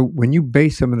 So, when you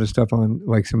base some of the stuff on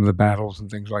like some of the battles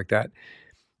and things like that,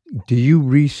 do you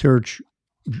research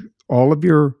all of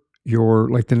your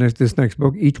like the next this next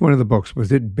book? Each one of the books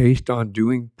was it based on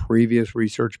doing previous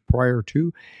research prior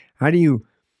to? How do you?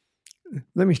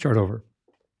 Let me start over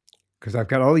because I've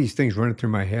got all these things running through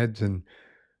my heads and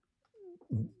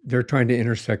they're trying to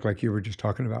intersect, like you were just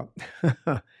talking about.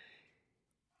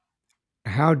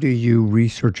 How do you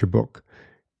research a book?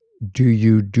 Do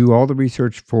you do all the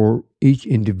research for each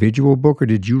individual book, or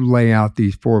did you lay out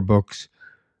these four books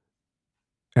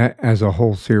as a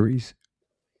whole series?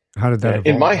 How did that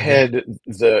Yeah, in evolve, my I guess? head,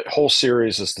 the whole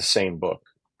series is the same book.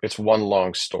 It's one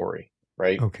long story,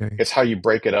 right? Okay, It's how you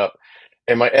break it up.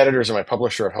 And my editors and my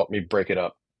publisher have helped me break it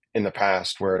up in the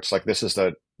past, where it's like this is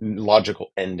the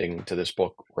logical ending to this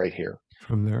book right here,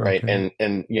 from there, right? okay. And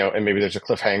and maybe there's a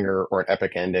cliffhanger or an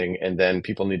epic ending, and then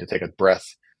people need to take a breath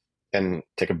and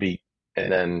take a beat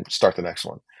and then start the next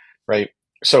one, right?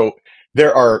 So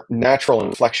there are natural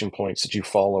inflection points that you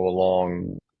follow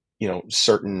along,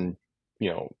 certain,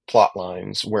 plot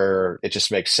lines where it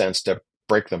just makes sense to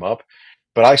break them up.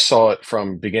 But I saw it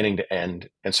from beginning to end.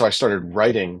 And so I started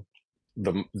writing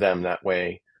them that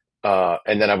way.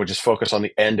 And then I would just focus on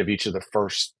the end of each of the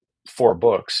first four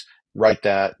books, write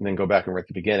that, and then go back and write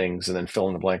the beginnings and then fill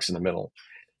in the blanks in the middle.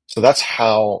 So that's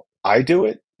how I do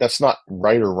it. That's not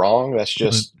right or wrong. That's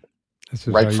Right. just This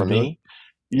is how right you for do it. me.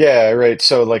 Yeah, right.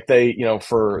 So like they,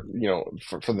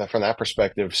 from that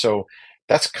perspective. So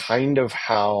that's kind of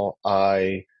how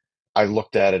I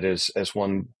looked at it as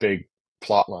one big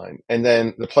plot line. And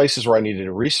then the places where I needed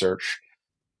to research,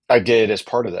 I did as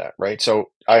part of that, right?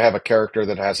 So I have a character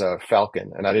that has a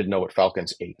falcon, and I didn't know what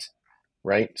falcons ate,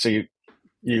 right? So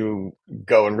you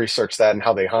go and research that and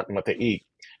how they hunt and what they eat.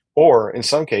 Or in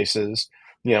some cases,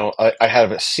 I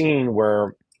have a scene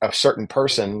where a certain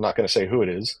person, I'm not going to say who it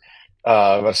is,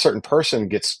 but a certain person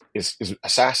is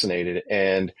assassinated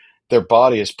and their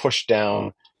body is pushed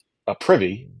down a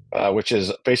privy, which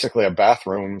is basically a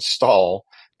bathroom stall.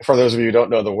 For those of you who don't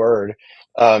know the word,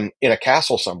 in a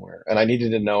castle somewhere, and I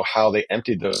needed to know how they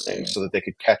emptied those things so that they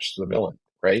could catch the villain,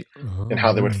 right? And Oh,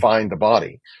 how they would yeah. find the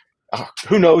body.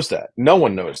 Who knows that? No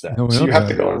one knows that. No one So you knows have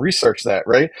to that. go and research that,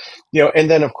 right? And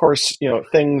then of course,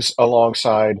 things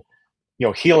alongside,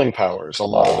 healing powers. A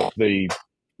lot of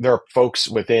there are folks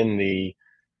within the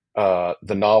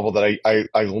novel that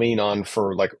I lean on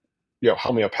for like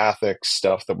homeopathic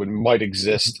stuff that would might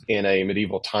exist in a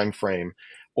medieval time frame,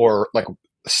 or like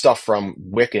stuff from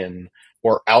Wiccan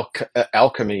or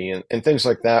alchemy and things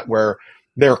like that, where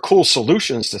there are cool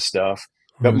solutions to stuff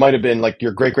that Right. might have been like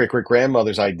your great great great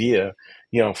grandmother's idea,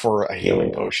 for a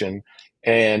healing potion,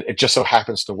 and it just so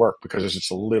happens to work because there's just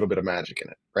a little bit of magic in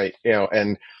it, right?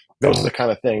 And those are the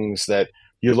kind of things that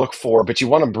you look for, but you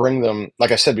want to bring them,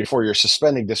 like I said before, you're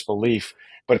suspending disbelief,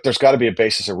 but there's got to be a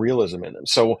basis of realism in them.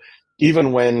 So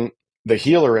even when the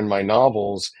healer in my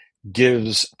novels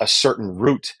gives a certain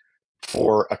root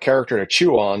for a character to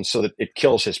chew on so that it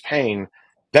kills his pain,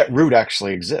 that root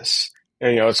actually exists.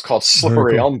 And, it's called Very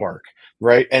slippery cool. elm bark,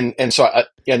 right? And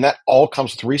that all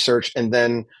comes with research, and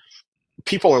then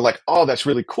people are like, "Oh, that's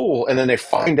really cool," and then they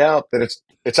find out that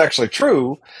it's actually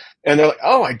true, and they're like,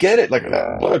 "Oh, I get it! Like,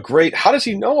 what a great! How does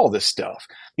he know all this stuff?"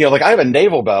 Like I have a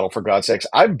naval battle for God's sakes.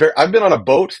 I've been on a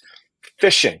boat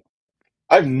fishing.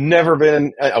 I've never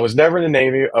been. I was never in the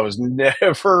Navy. I was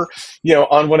never,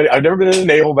 on one. I've never been in a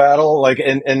naval battle. Like,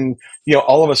 and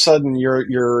all of a sudden,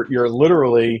 you're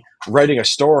literally writing a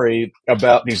story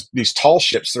about these tall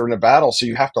ships that are in a battle. So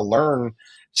you have to learn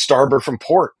starboard from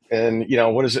port, and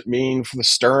what does it mean from the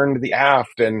stern to the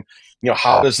aft, and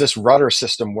how does this rudder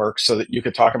system work, so that you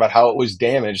could talk about how it was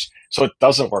damaged, so it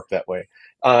doesn't work that way.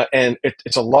 And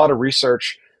it's a lot of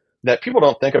research that people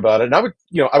don't think about it. And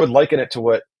I would liken it to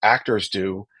what actors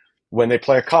do when they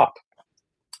play a cop,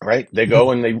 right? They Yeah. go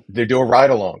and they do a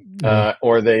ride along, Yeah.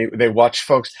 or they watch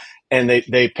folks and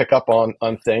they pick up on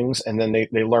things, and then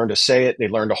they learn to say it. They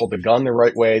learn to hold the gun the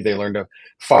right way. They learn to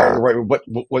fire the right way. What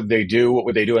would they do? What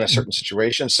would they do in a certain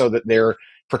situation so that they're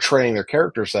portraying their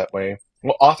characters that way?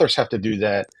 Well, authors have to do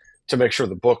that to make sure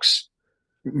the books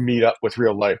meet up with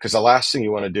real life, because the last thing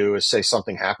you want to do is say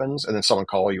something happens and then someone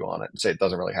call you on it and say it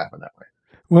doesn't really happen that way.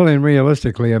 Well, and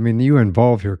realistically, I mean, you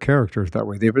involve your characters that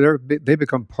way. They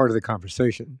become part of the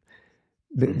conversation.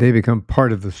 Hmm. They become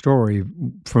part of the story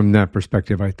from that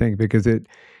perspective, I think, because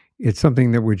it's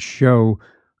something that would show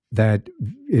that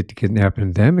it can happen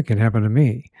to them, it can happen to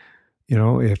me. You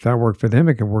know, if that worked for them,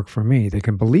 it can work for me. They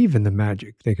can believe in the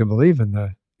magic. They can believe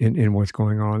in in what's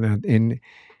going on, and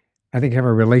I think have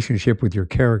a relationship with your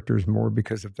characters more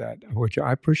because of that. Which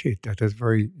I appreciate that. That's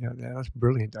very that's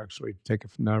brilliant actually to take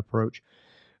it from that approach.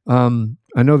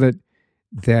 I know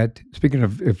that speaking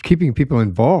of keeping people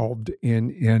involved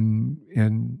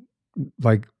in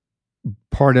like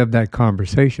part of that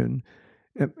conversation,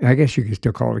 I guess you could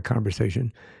still call it a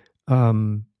conversation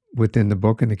within the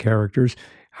book and the characters.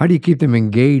 How do you keep them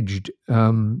engaged? Let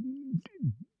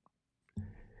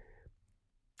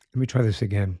me try this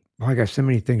again. Well, I got so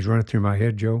many things running through my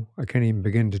head, Joe. I can't even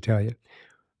begin to tell you.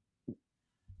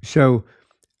 So,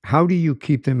 how do you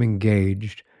keep them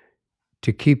engaged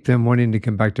to keep them wanting to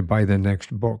come back to buy the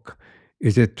next book?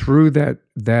 Is it through that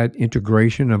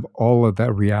integration of all of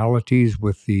that realities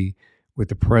with the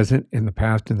present and the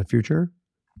past and the future?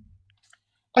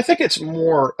 I think it's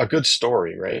more a good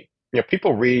story, right?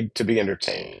 People read to be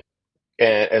entertained.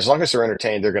 And as long as they're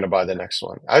entertained, they're going to buy the next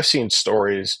one. I've seen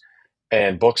stories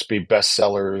and books be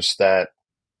bestsellers that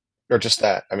are just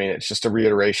that. I mean, it's just a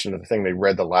reiteration of the thing they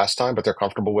read the last time, but they're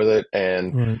comfortable with it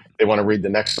and Right. they want to read the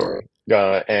next story.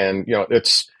 And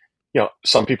it's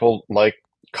some people like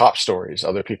cop stories,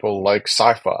 other people like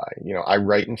sci-fi. I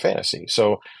write in fantasy,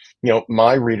 so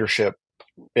my readership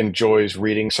enjoys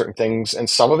reading certain things, and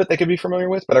some of it they could be familiar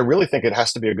with, but I really think it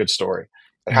has to be a good story.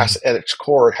 It has Right. to, at its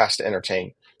core, it has to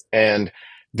entertain. And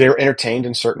they're entertained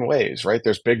in certain ways, right?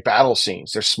 There's big battle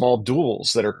scenes, there's small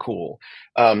duels that are cool.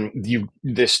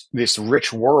 This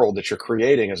rich world that you're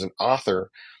creating as an author,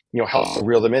 helps to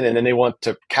reel them in, and then they want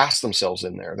to cast themselves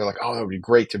in there. They're like, oh, it would be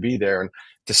great to be there and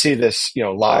to see this,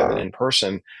 live and in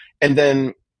person. And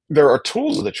then there are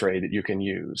tools of the trade that you can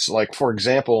use. Like, for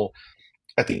example,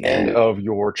 at the end of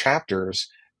your chapters,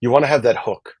 you want to have that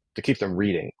hook to keep them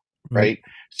reading, Right. right?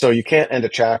 So you can't end a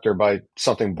chapter by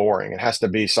something boring. It has to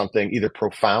be something either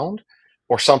profound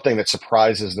or something that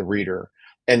surprises the reader.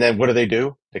 And then what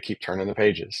do? They keep turning the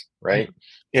pages, right?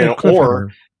 It's like Or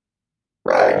cliffhanger.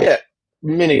 right, yeah,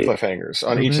 mini cliffhangers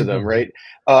on A each mini of them, cliffhanger. right?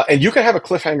 And you can have a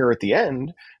cliffhanger at the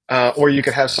end, or you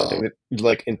could have something that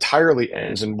like entirely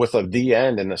ends and with a the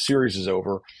end and the series is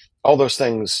over. All those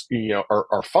things,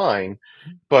 are fine.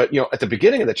 But at the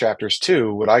beginning of the chapters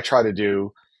too, what I try to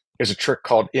do is a trick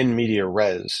called in media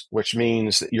res, which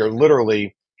means that you're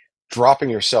literally dropping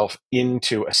yourself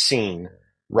into a scene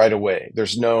right away.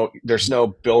 There's no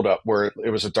build up where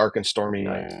it was a dark and stormy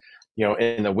night,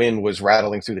 and the wind was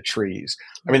rattling through the trees.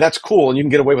 I mean, that's cool, and you can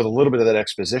get away with a little bit of that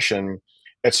exposition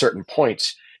at certain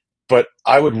points. But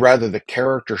I would rather the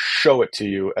character show it to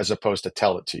you as opposed to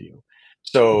tell it to you.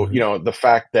 So, Right. the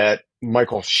fact that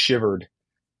Michael shivered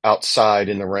outside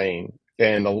in the rain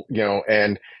and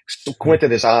and Right.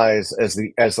 squinted his eyes as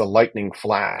the lightning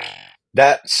flashed,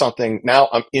 that's something. Now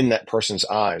I'm in that person's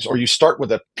eyes. Or you start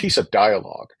with a piece of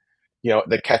dialogue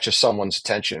that catches someone's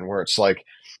attention, where it's like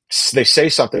they say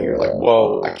something, you're like,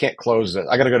 whoa, I can't close this.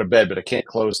 I gotta go to bed, but I can't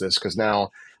close this because now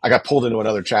I got pulled into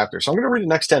another chapter, so I'm gonna read the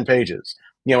next 10 pages.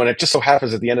 And it just so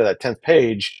happens at the end of that 10th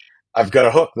page I've got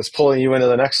a hook that's pulling you into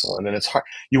the next one. And it's hard.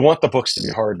 You want the books to be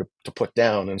hard to put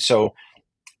down. And so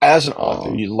as an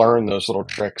author, you learn those little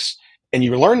tricks, and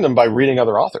you learn them by reading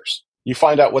other authors. You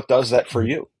find out what does that for Right.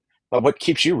 you, what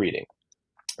keeps you reading,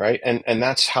 right? And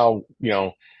that's how,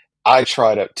 I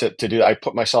try to do that. I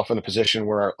put myself in a position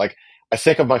where, like, I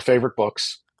think of my favorite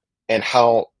books and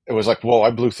how it was like, whoa,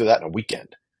 I blew through that in a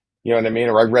weekend. You know what I mean?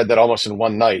 Or I read that almost in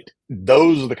one night.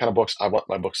 Those are the kind of books I want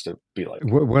my books to be like,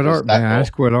 What because are may that I will.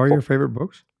 ask what are your favorite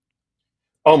books?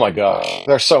 Oh my gosh,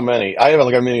 there's so many. I have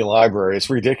like a mini library. It's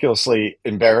ridiculously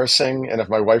embarrassing, and if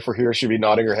my wife were here, she'd be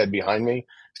nodding her head behind me,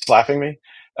 slapping me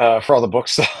for all the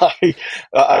books that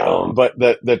I own. But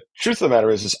the truth of the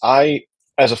matter is I,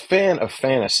 as a fan of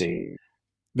fantasy,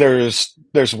 there's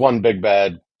one big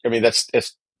bad. I mean, it's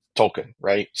Tolkien,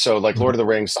 right? So like Lord Right. of the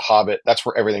Rings, The Hobbit, that's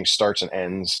where everything starts and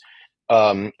ends.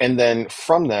 And then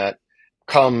from that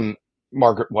come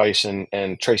Margaret Weiss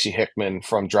and Tracy Hickman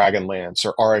from Dragonlance,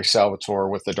 or R.A. Salvatore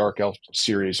with the Dark Elf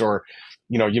series, or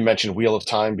you mentioned Wheel of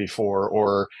Time before,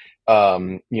 or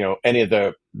any of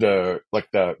the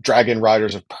like the Dragon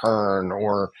Riders of Pern,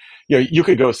 or you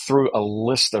could go through a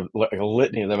list of like a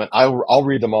litany of them, and I'll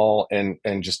read them all and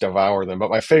just devour them. But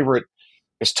my favorite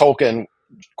is Tolkien.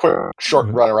 Quick short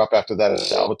Right. runner up after that is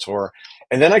Salvatore,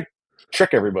 and then I trick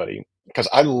everybody. because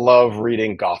I love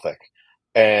reading Gothic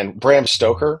and Bram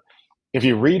Stoker. If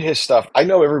you read his stuff, I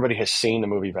know everybody has seen the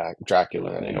movie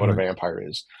Dracula and they know what a Right. vampire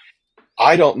is.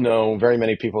 I don't know very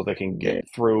many people that can get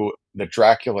through the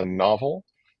Dracula novel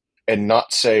and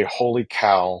not say, "Holy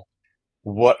cow,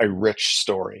 what a rich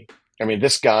story." I mean,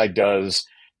 this guy does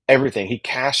everything. He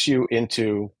casts you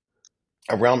into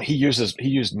a realm. He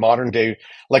used modern day,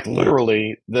 like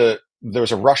literally there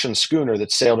was a Russian schooner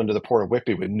that sailed into the port of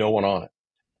Whitby with no one on it,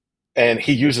 and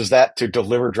he uses that to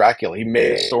deliver Dracula. He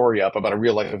made a story up about a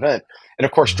real life event, and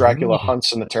of course, Dracula Oh,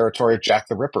 hunts in the territory of Jack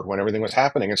the Ripper when everything was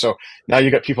happening, and so now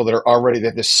you got people that are already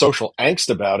that this social angst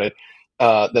about it.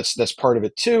 That's part of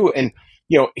it too, and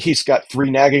he's got three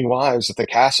nagging wives at the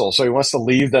castle, so he wants to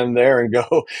leave them there and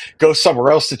go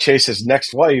somewhere else to chase his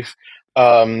next wife.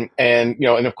 And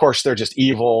and of course they're just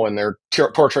evil, and they're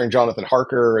torturing Jonathan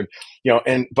Harker, and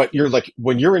and but you're like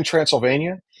when you're in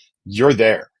Transylvania, you're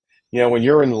there. When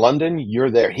you're in London, you're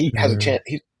there. He you're has a there. chance.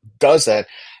 He does that.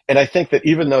 And I think that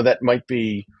even though that might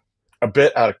be a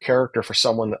bit out of character for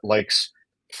someone that likes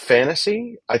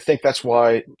fantasy, I think that's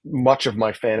why much of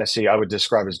my fantasy I would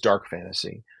describe as dark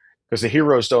fantasy, because the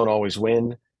heroes don't always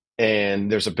win.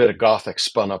 And there's a bit of gothic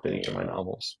spun up in each of my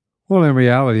novels. Well, in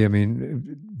reality, I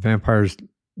mean, vampires,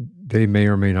 they may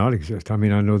or may not exist. I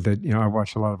mean, I know that, I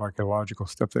watch a lot of archaeological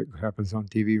stuff that happens on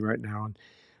TV right now. And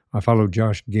I follow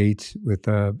Josh Gates with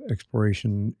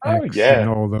Exploration Oh, X and yeah.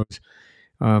 all those.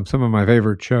 Some of my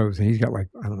favorite shows. And he's got like,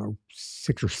 I don't know,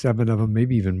 6 or 7 of them,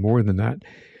 maybe even more than that.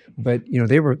 But,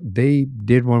 they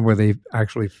did one where they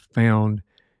actually found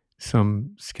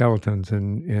some skeletons,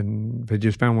 and they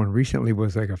just found one recently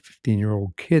was like a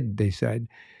 15-year-old kid, they said,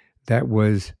 that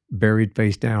was buried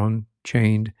face down,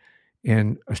 chained,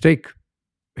 and a stake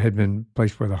had been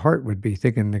placed where the heart would be,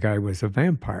 thinking the guy was a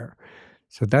vampire.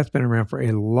 So that's been around for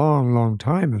a long, long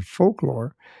time in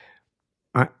folklore.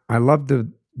 I love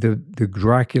the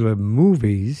Dracula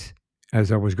movies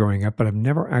as I was growing up, but I've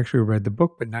never actually read the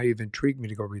book. But now you've intrigued me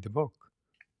to go read the book.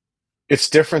 It's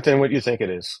different than what you think it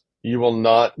is. You will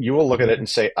look at it Mhm. and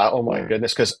say, "Oh my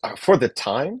goodness," because for the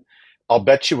time, I'll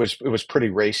bet you it was pretty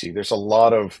racy. There's a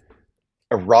lot of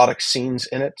erotic scenes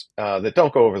in it that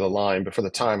don't go over the line, but for the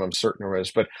time, I'm certain there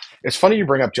is. But it's funny you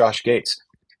bring up Josh Gates,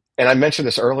 and I mentioned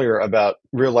this earlier about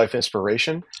real life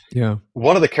inspiration. Yeah.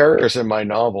 One of the characters in my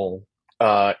novel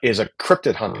is a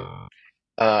cryptid hunter,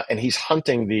 and he's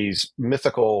hunting these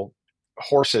mythical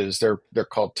horses. They're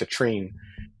called Tetrine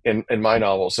in my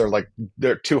novels.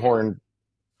 They're two horned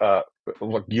uh,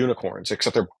 like unicorns,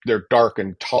 except they're dark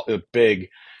and tall, big,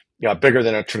 yeah, bigger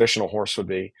than a traditional horse would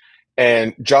be.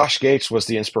 And Josh Gates was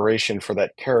the inspiration for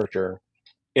that character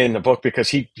in the book because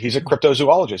he's a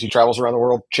cryptozoologist. He travels around the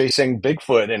world chasing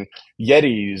Bigfoot and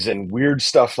Yetis and weird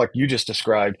stuff like you just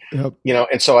described. Yep.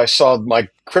 And so I saw my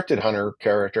cryptid hunter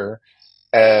character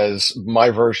as my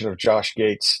version of Josh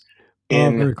Gates Oh,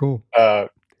 in very cool. uh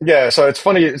yeah, so it's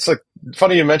funny, it's like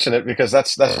funny you mention it because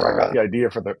that's where I got the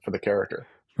idea for the character.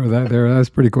 For that there, that's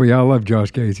pretty cool. Yeah, I love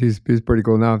Josh Gates. He's pretty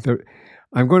cool. Now,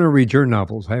 I'm going to read your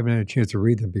novels. I haven't had a chance to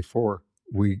read them before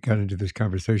we got into this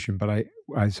conversation, but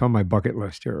I saw my bucket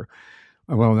list here.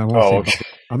 Well, I won't say Oh, bucket.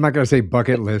 I'm not going to say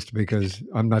bucket list because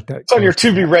I'm not that it's on your close to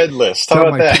to be that. read list. It's How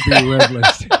on about my to be that? read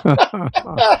list.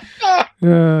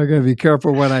 I got to be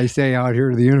careful what I say out here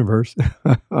to the universe.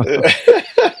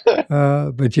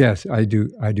 But yes, I do.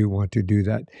 I do want to do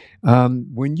that.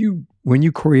 When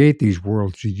you create these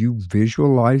worlds, do you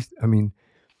visualize? I mean,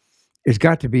 it's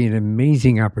got to be an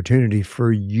amazing opportunity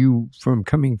for you from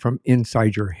coming from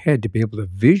inside your head to be able to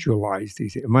visualize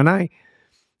these. And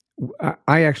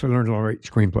I actually learned to write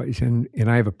screenplays, and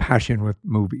I have a passion with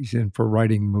movies and for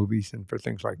writing movies and for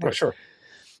things like Oh, this. sure.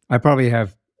 I probably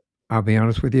have. I'll be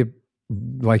honest with you,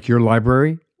 like your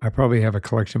library, I probably have a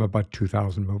collection of about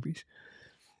 2,000 movies,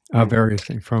 Mm. various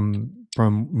things from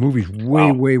movies way,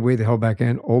 Wow. way, way the hell back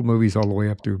end, old movies all the way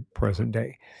up through present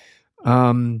day.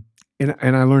 Um,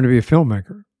 and I learned to be a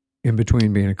filmmaker in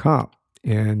between being a cop,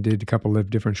 and did a couple of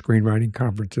different screenwriting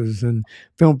conferences and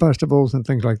film festivals and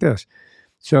things like this.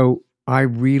 So I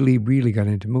really, really got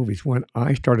into movies. When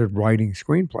I started writing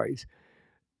screenplays,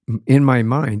 in my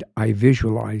mind, I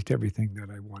visualized everything that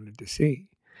I wanted to see.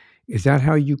 Is that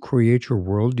how you create your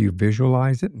world? Do you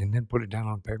visualize it and then put it down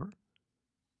on paper?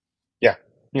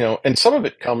 Yeah. And some of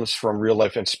it comes from real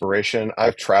life inspiration.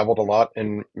 I've traveled a lot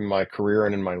in my career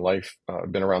and in my life.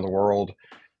 I've been around the world.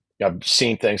 I've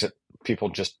seen things that people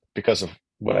just because of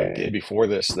what I did before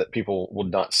this that people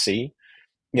would not see.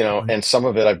 Right. And some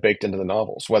of it I've baked into the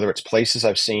novels, whether it's places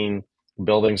I've seen,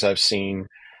 buildings I've seen,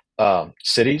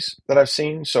 cities that I've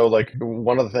seen. So, like, Okay.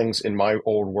 one of the things in my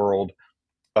old world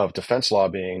of defense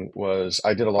lobbying was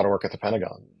I did a lot of work at the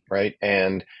Pentagon, right?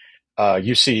 And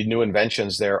you see new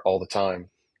inventions there all the time,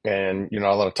 and you're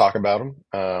not allowed to talk about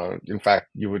them. In fact,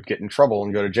 you would get in trouble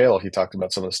and go to jail if you talked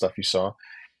about some of the stuff you saw.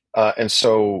 And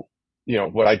so,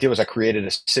 what I did was I created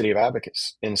a city of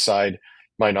advocates inside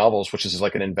my novels, which is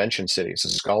like an invention city. It's a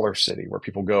scholar city where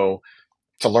people go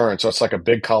to learn. So it's like a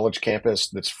big college campus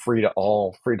that's free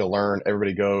to learn.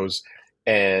 Everybody goes,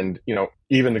 and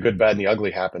even the good, bad, and the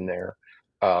ugly happen there.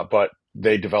 But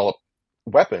they develop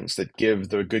weapons that give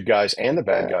the good guys and the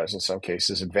bad guys, in some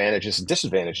cases, advantages and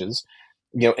disadvantages.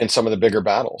 In some of the bigger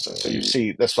battles. And so you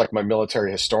see that's like my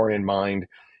military historian mind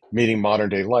meeting modern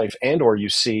day life, and or you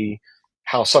see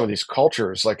how some of these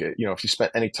cultures, like if you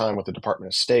spent any time with the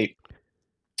Department of State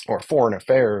or Foreign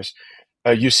Affairs,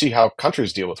 you see how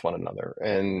countries deal with one another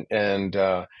and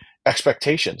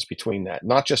expectations between that,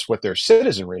 not just with their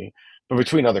citizenry, but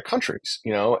between other countries.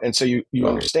 And so you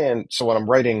understand. So when I'm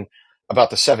writing about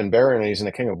the seven baronies and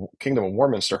the kingdom of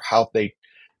Warminster, how they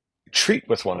treat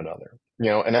with one another,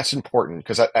 and that's important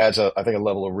because that adds I think a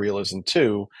level of realism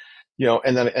too.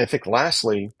 And then I think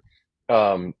lastly,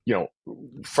 um, you know,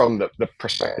 from the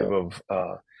perspective of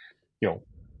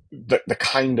the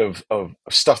kind of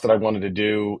stuff that I wanted to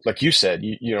do, like you said,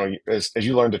 as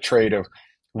you learned the trade of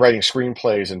writing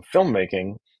screenplays and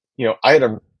filmmaking, I had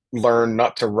to learn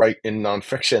not to write in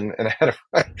nonfiction, and I had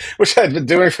to, which I had been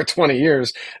doing for 20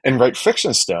 years, and write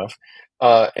fiction stuff.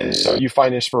 And so you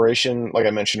find inspiration, like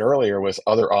I mentioned earlier, with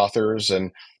other authors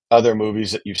and other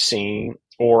movies that you've seen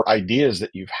or ideas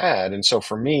that you've had. And so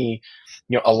for me,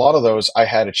 a lot of those I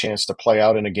had a chance to play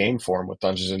out in a game form with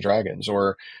Dungeons and Dragons,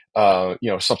 or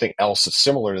something else that's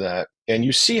similar to that. And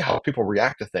you see how people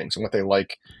react to things and what they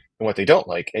like and what they don't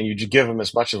like. And you just give them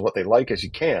as much as what they like as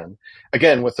you can.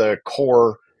 Again, with the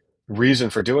core reason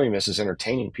for doing this is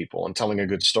entertaining people and telling a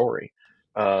good story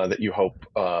that you hope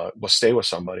will stay with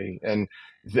somebody. And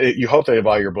you hope they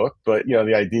buy your book, but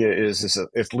the idea is that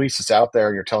at least it's out there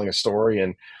and you're telling a story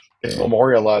and it's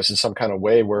memorialized in some kind of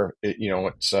way where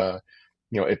it's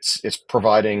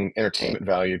providing entertainment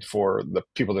value for the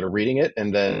people that are reading it,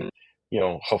 and then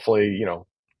hopefully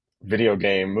video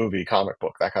game, movie, comic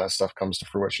book, that kind of stuff comes to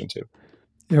fruition too.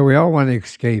 Yeah, we all want to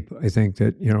escape. I think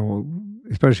that,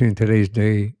 especially in today's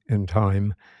day and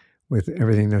time with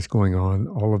everything that's going on,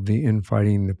 all of the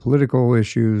infighting, the political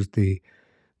issues, the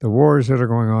wars that are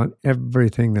going on,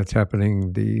 everything that's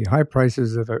happening, the high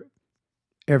prices of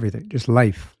everything, just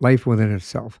life within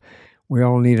itself. We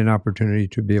all need an opportunity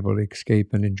to be able to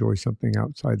escape and enjoy something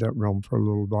outside that realm for a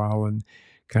little while and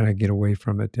kind of get away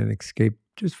from it and escape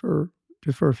just for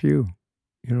a few,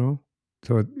 you know.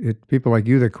 So people like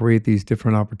you that create these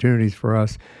different opportunities for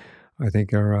us, I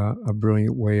think, are a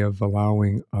brilliant way of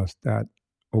allowing us that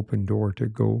open door to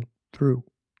go through.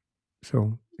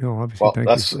 So, obviously, Well, thank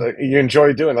you that's for. you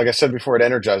enjoy doing. Like I said before, it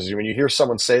energizes you when you hear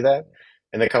someone say that,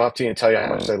 and they come up to you and tell you how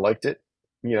much they liked it.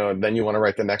 Then you want to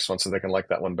write the next one so they can like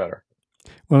that one better.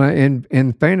 Well,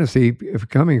 in fantasy, if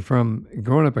coming from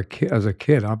growing up as a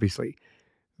kid, obviously,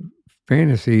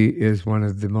 fantasy is one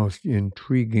of the most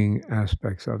intriguing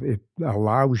aspects of it.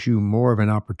 Allows you more of an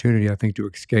opportunity, I think, to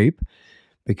escape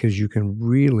because you can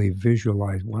really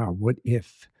visualize, wow, what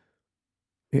if?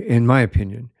 In my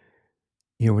opinion,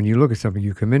 when you look at something,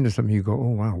 you come into something, you go, oh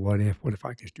wow, what if? What if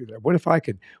I could do that? What if I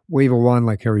could wave a wand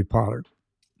like Harry Potter?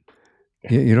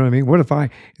 You know what I mean? What if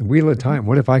I Wheel of Time?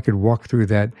 What if I could walk through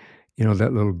that,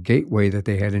 that little gateway that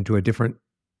they had into a different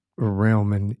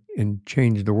realm and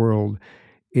change the world?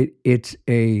 It's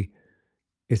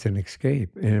an escape,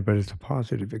 but it's a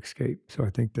positive escape. So I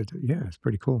think that yeah, it's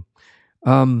pretty cool.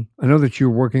 I know that you're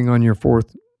working on your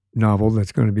fourth novel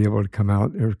that's going to be able to come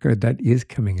out, or that is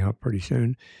coming out pretty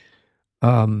soon.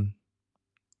 Um,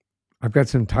 I've got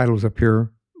some titles up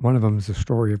here. One of them is a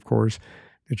story, of course,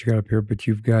 that you got up here, but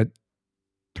you've got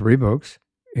three books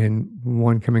and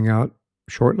one coming out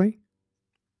shortly.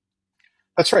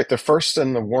 That's right. The first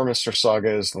in the Warminster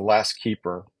saga is The Last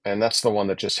Keeper, and that's the one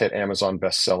that just hit Amazon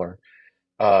bestseller.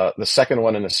 The second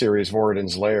one in the series,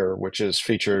 Voradin's Lair, which is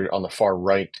featured on the far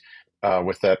right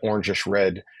with that orangish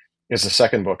red, is the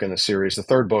second book in the series. The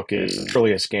third book is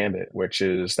Trillius Gambit, which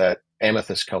is that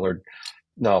amethyst colored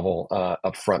novel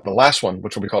up front. The last one,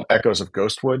 which will be called Echoes of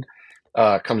Ghostwood,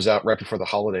 comes out right before the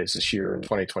holidays this year in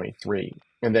 2023.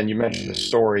 And then you mentioned the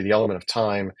story, The Element of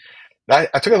Time. I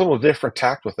took a little different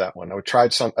tact with that one. I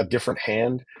tried a different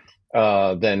hand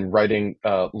than writing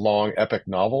a long epic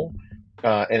novel,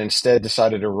 and instead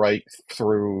decided to write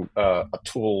through a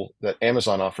tool that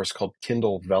Amazon offers called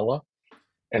Kindle Vella.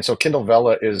 And so Kindle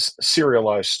Vella is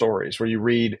serialized stories where you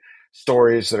read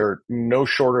stories that are no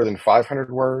shorter than 500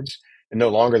 words and no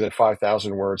longer than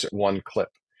 5,000 words at one clip.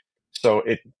 So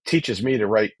it teaches me to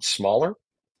write smaller,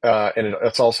 and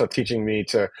it's also teaching me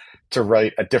to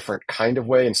write a different kind of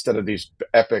way. Instead of these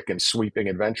epic and sweeping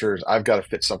adventures, I've got to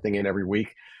fit something in every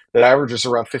week that averages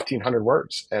around 1,500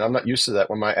 words, and I'm not used to that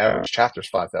when my average chapter is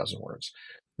 5,000 words,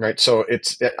 right? So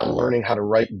I'm learning how to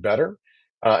write better,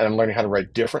 and I'm learning how to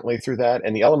write differently through that.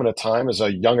 And the element of time is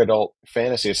a young adult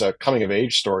fantasy. It's a coming of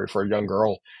age story for a young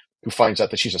girl who finds out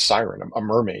that she's a siren, a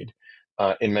mermaid,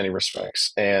 in many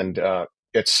respects, and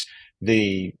it's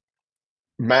the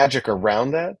magic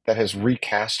around that has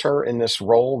recast her in this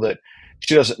role that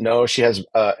she doesn't know. She has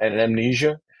an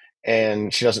amnesia,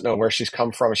 and she doesn't know where she's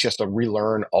come from, and she has to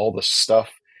relearn all the stuff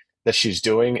that she's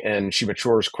doing, and she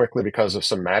matures quickly because of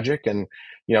some magic. And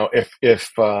if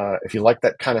you like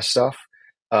that kind of stuff,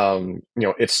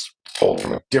 it's told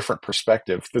from a different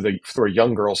perspective through a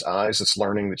young girl's eyes that's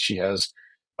learning that she has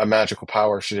a magical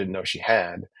power she didn't know she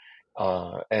had.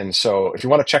 And so if you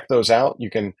want to check those out,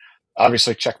 you can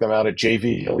obviously check them out at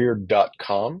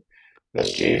jvhilliard.com.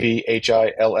 That's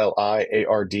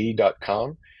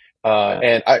jvhilliard.com.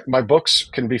 My books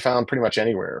can be found pretty much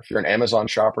anywhere. If you're an Amazon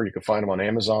shopper, you can find them on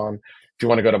Amazon. If you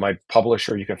want to go to my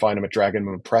publisher, you can find them at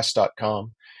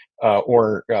dragonmoonpress.com.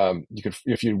 You can,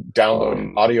 if you download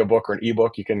an audiobook or an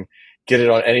ebook, you can get it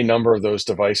on any number of those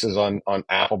devices on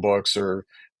Apple Books or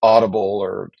Audible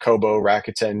or Kobo,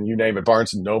 Rakuten, you name it,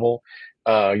 Barnes and Noble.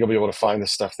 You'll be able to find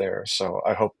this stuff there. So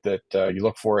I hope that you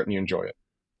look for it and you enjoy it.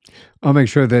 I'll make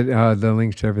sure that the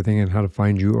links to everything and how to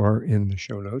find you are in the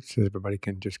show notes so everybody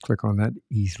can just click on that,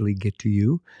 easily get to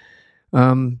you.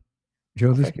 Joe,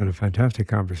 this has Thank you. been a fantastic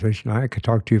conversation. I could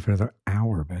talk to you for another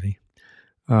hour, buddy.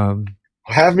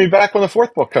 Have me back when the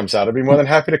fourth book comes out. I'd be more than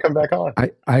happy to come back on.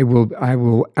 I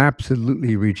will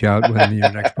absolutely reach out when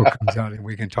your next book comes out and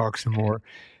we can talk some more.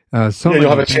 You'll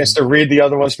have a chance to read the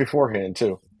other ones beforehand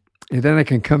too. And then I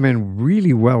can come in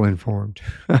really well informed.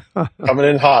 Coming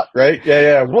in hot, right?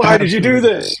 Yeah. Why did you do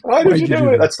this? Why did you do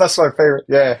it? That's my favorite.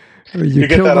 Yeah. You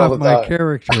get killed that all off the my time.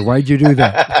 character. Why'd you do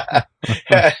that?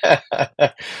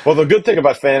 Well, the good thing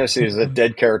about fantasy is that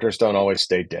dead characters don't always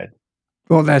stay dead.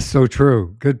 Well, that's so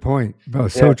true. Good point. Oh,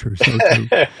 so true. So true.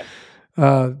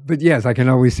 But yes, I can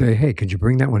always say, hey, could you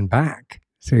bring that one back?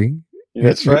 See?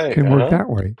 That's right. It can work that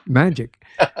way. Magic.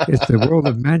 It's the world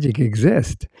of magic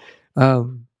exists.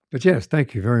 But yes,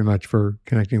 thank you very much for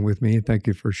connecting with me. Thank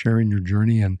you for sharing your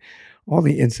journey and all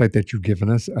the insight that you've given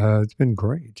us. It's been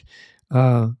great.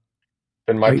 Been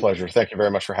my pleasure. Thank you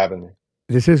very much for having me.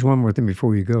 This is one more thing before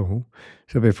we go.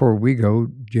 So before we go,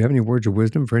 do you have any words of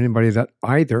wisdom for anybody that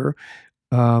either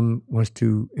wants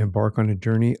to embark on a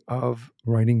journey of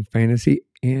writing fantasy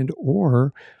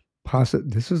and/or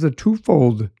this is a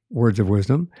twofold words of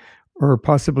wisdom, or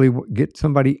possibly get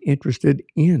somebody interested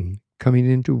in coming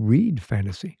in to read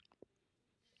fantasy?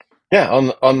 Yeah,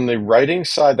 on the writing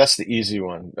side, that's the easy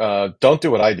one. Don't do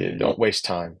what I did. Don't waste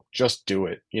time. Just do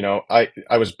it.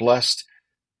 I was blessed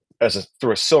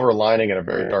through a silver lining in a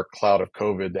very dark cloud of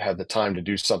COVID to have the time to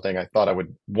do something I thought I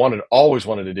always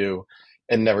wanted to do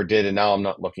and never did. And now I'm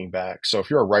not looking back. So if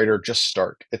you're a writer, just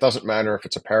start. It doesn't matter if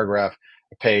it's a paragraph,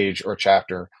 a page, or a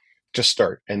chapter, just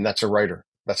start. And that's a writer.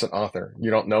 That's an author.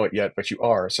 You don't know it yet, but you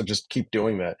are. So just keep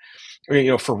doing that.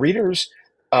 For readers,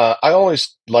 I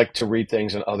always like to read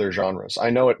things in other genres. I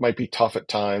know it might be tough at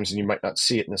times and you might not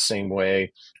see it in the same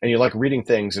way. And you like reading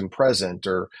things in present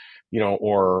or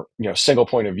single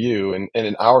point of view. And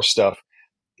in our stuff,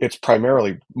 it's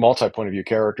primarily multi point of view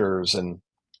characters and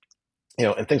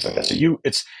things like that. So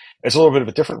it's a little bit of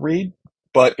a different read,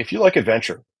 but if you like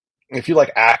adventure, if you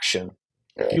like action,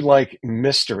 if you like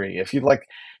mystery, if you like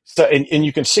stuff, and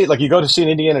you can see it, like you go to see an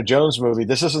Indiana Jones movie,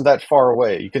 this isn't that far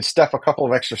away. You could step a couple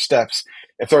of extra steps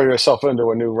and throw yourself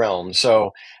into a new realm.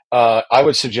 So I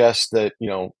would suggest that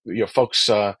folks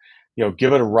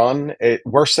give it a run.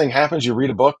 Worst thing happens, you read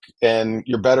a book and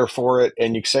you're better for it,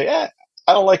 and you say,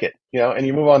 I don't like it, and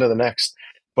you move on to the next.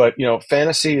 But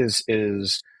fantasy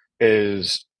is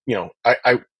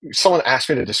I someone asked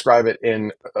me to describe it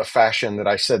in a fashion that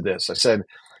I said this. I said,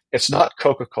 it's not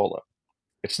Coca-Cola,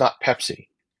 it's not Pepsi,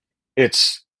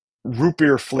 it's root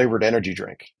beer flavored energy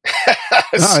drink.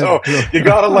 So you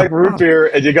gotta like root beer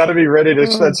and you gotta be ready to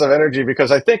spend some energy,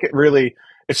 because I think it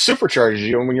supercharges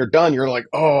you. And when you're done, you're like,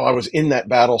 oh, I was in that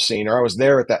battle scene, or I was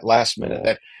there at that last minute,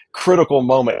 that critical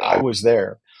moment. I was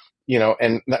there,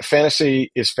 and that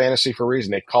fantasy is fantasy for a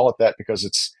reason. They call it that because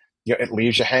it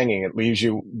leaves you hanging. It leaves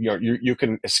you, you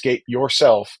can escape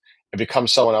yourself and become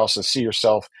someone else and see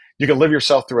yourself. You can live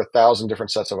yourself through 1,000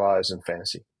 different sets of eyes in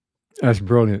fantasy. That's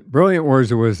brilliant. Brilliant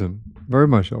words of wisdom. Very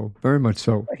much so. Very much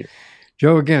so. Thank you.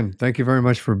 Joe, again, thank you very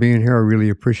much for being here. I really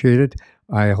appreciate it.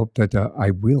 I hope that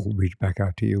I will reach back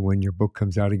out to you when your book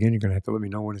comes out again. You're going to have to let me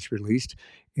know when it's released,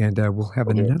 and we'll have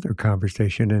Will do. another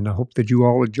conversation. And I hope that you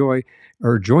all enjoy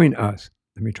or join us.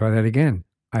 Let me try that again.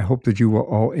 I hope that you will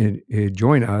all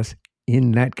join us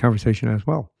in that conversation as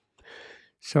well.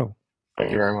 So,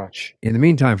 Thank you very much. in the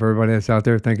meantime, for everybody that's out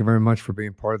there, thank you very much for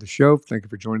being part of the show. Thank you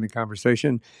for joining the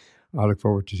conversation. I look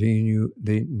forward to seeing you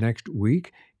the next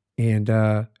week. And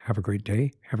have a great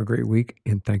day. Have a great week.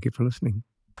 And thank you for listening.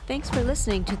 Thanks for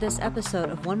listening to this episode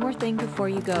of One More Thing Before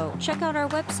You Go. Check out our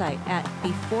website at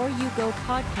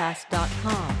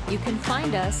beforeyougopodcast.com. You can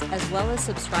find us as well as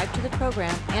subscribe to the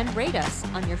program and rate us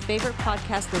on your favorite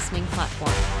podcast listening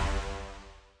platform.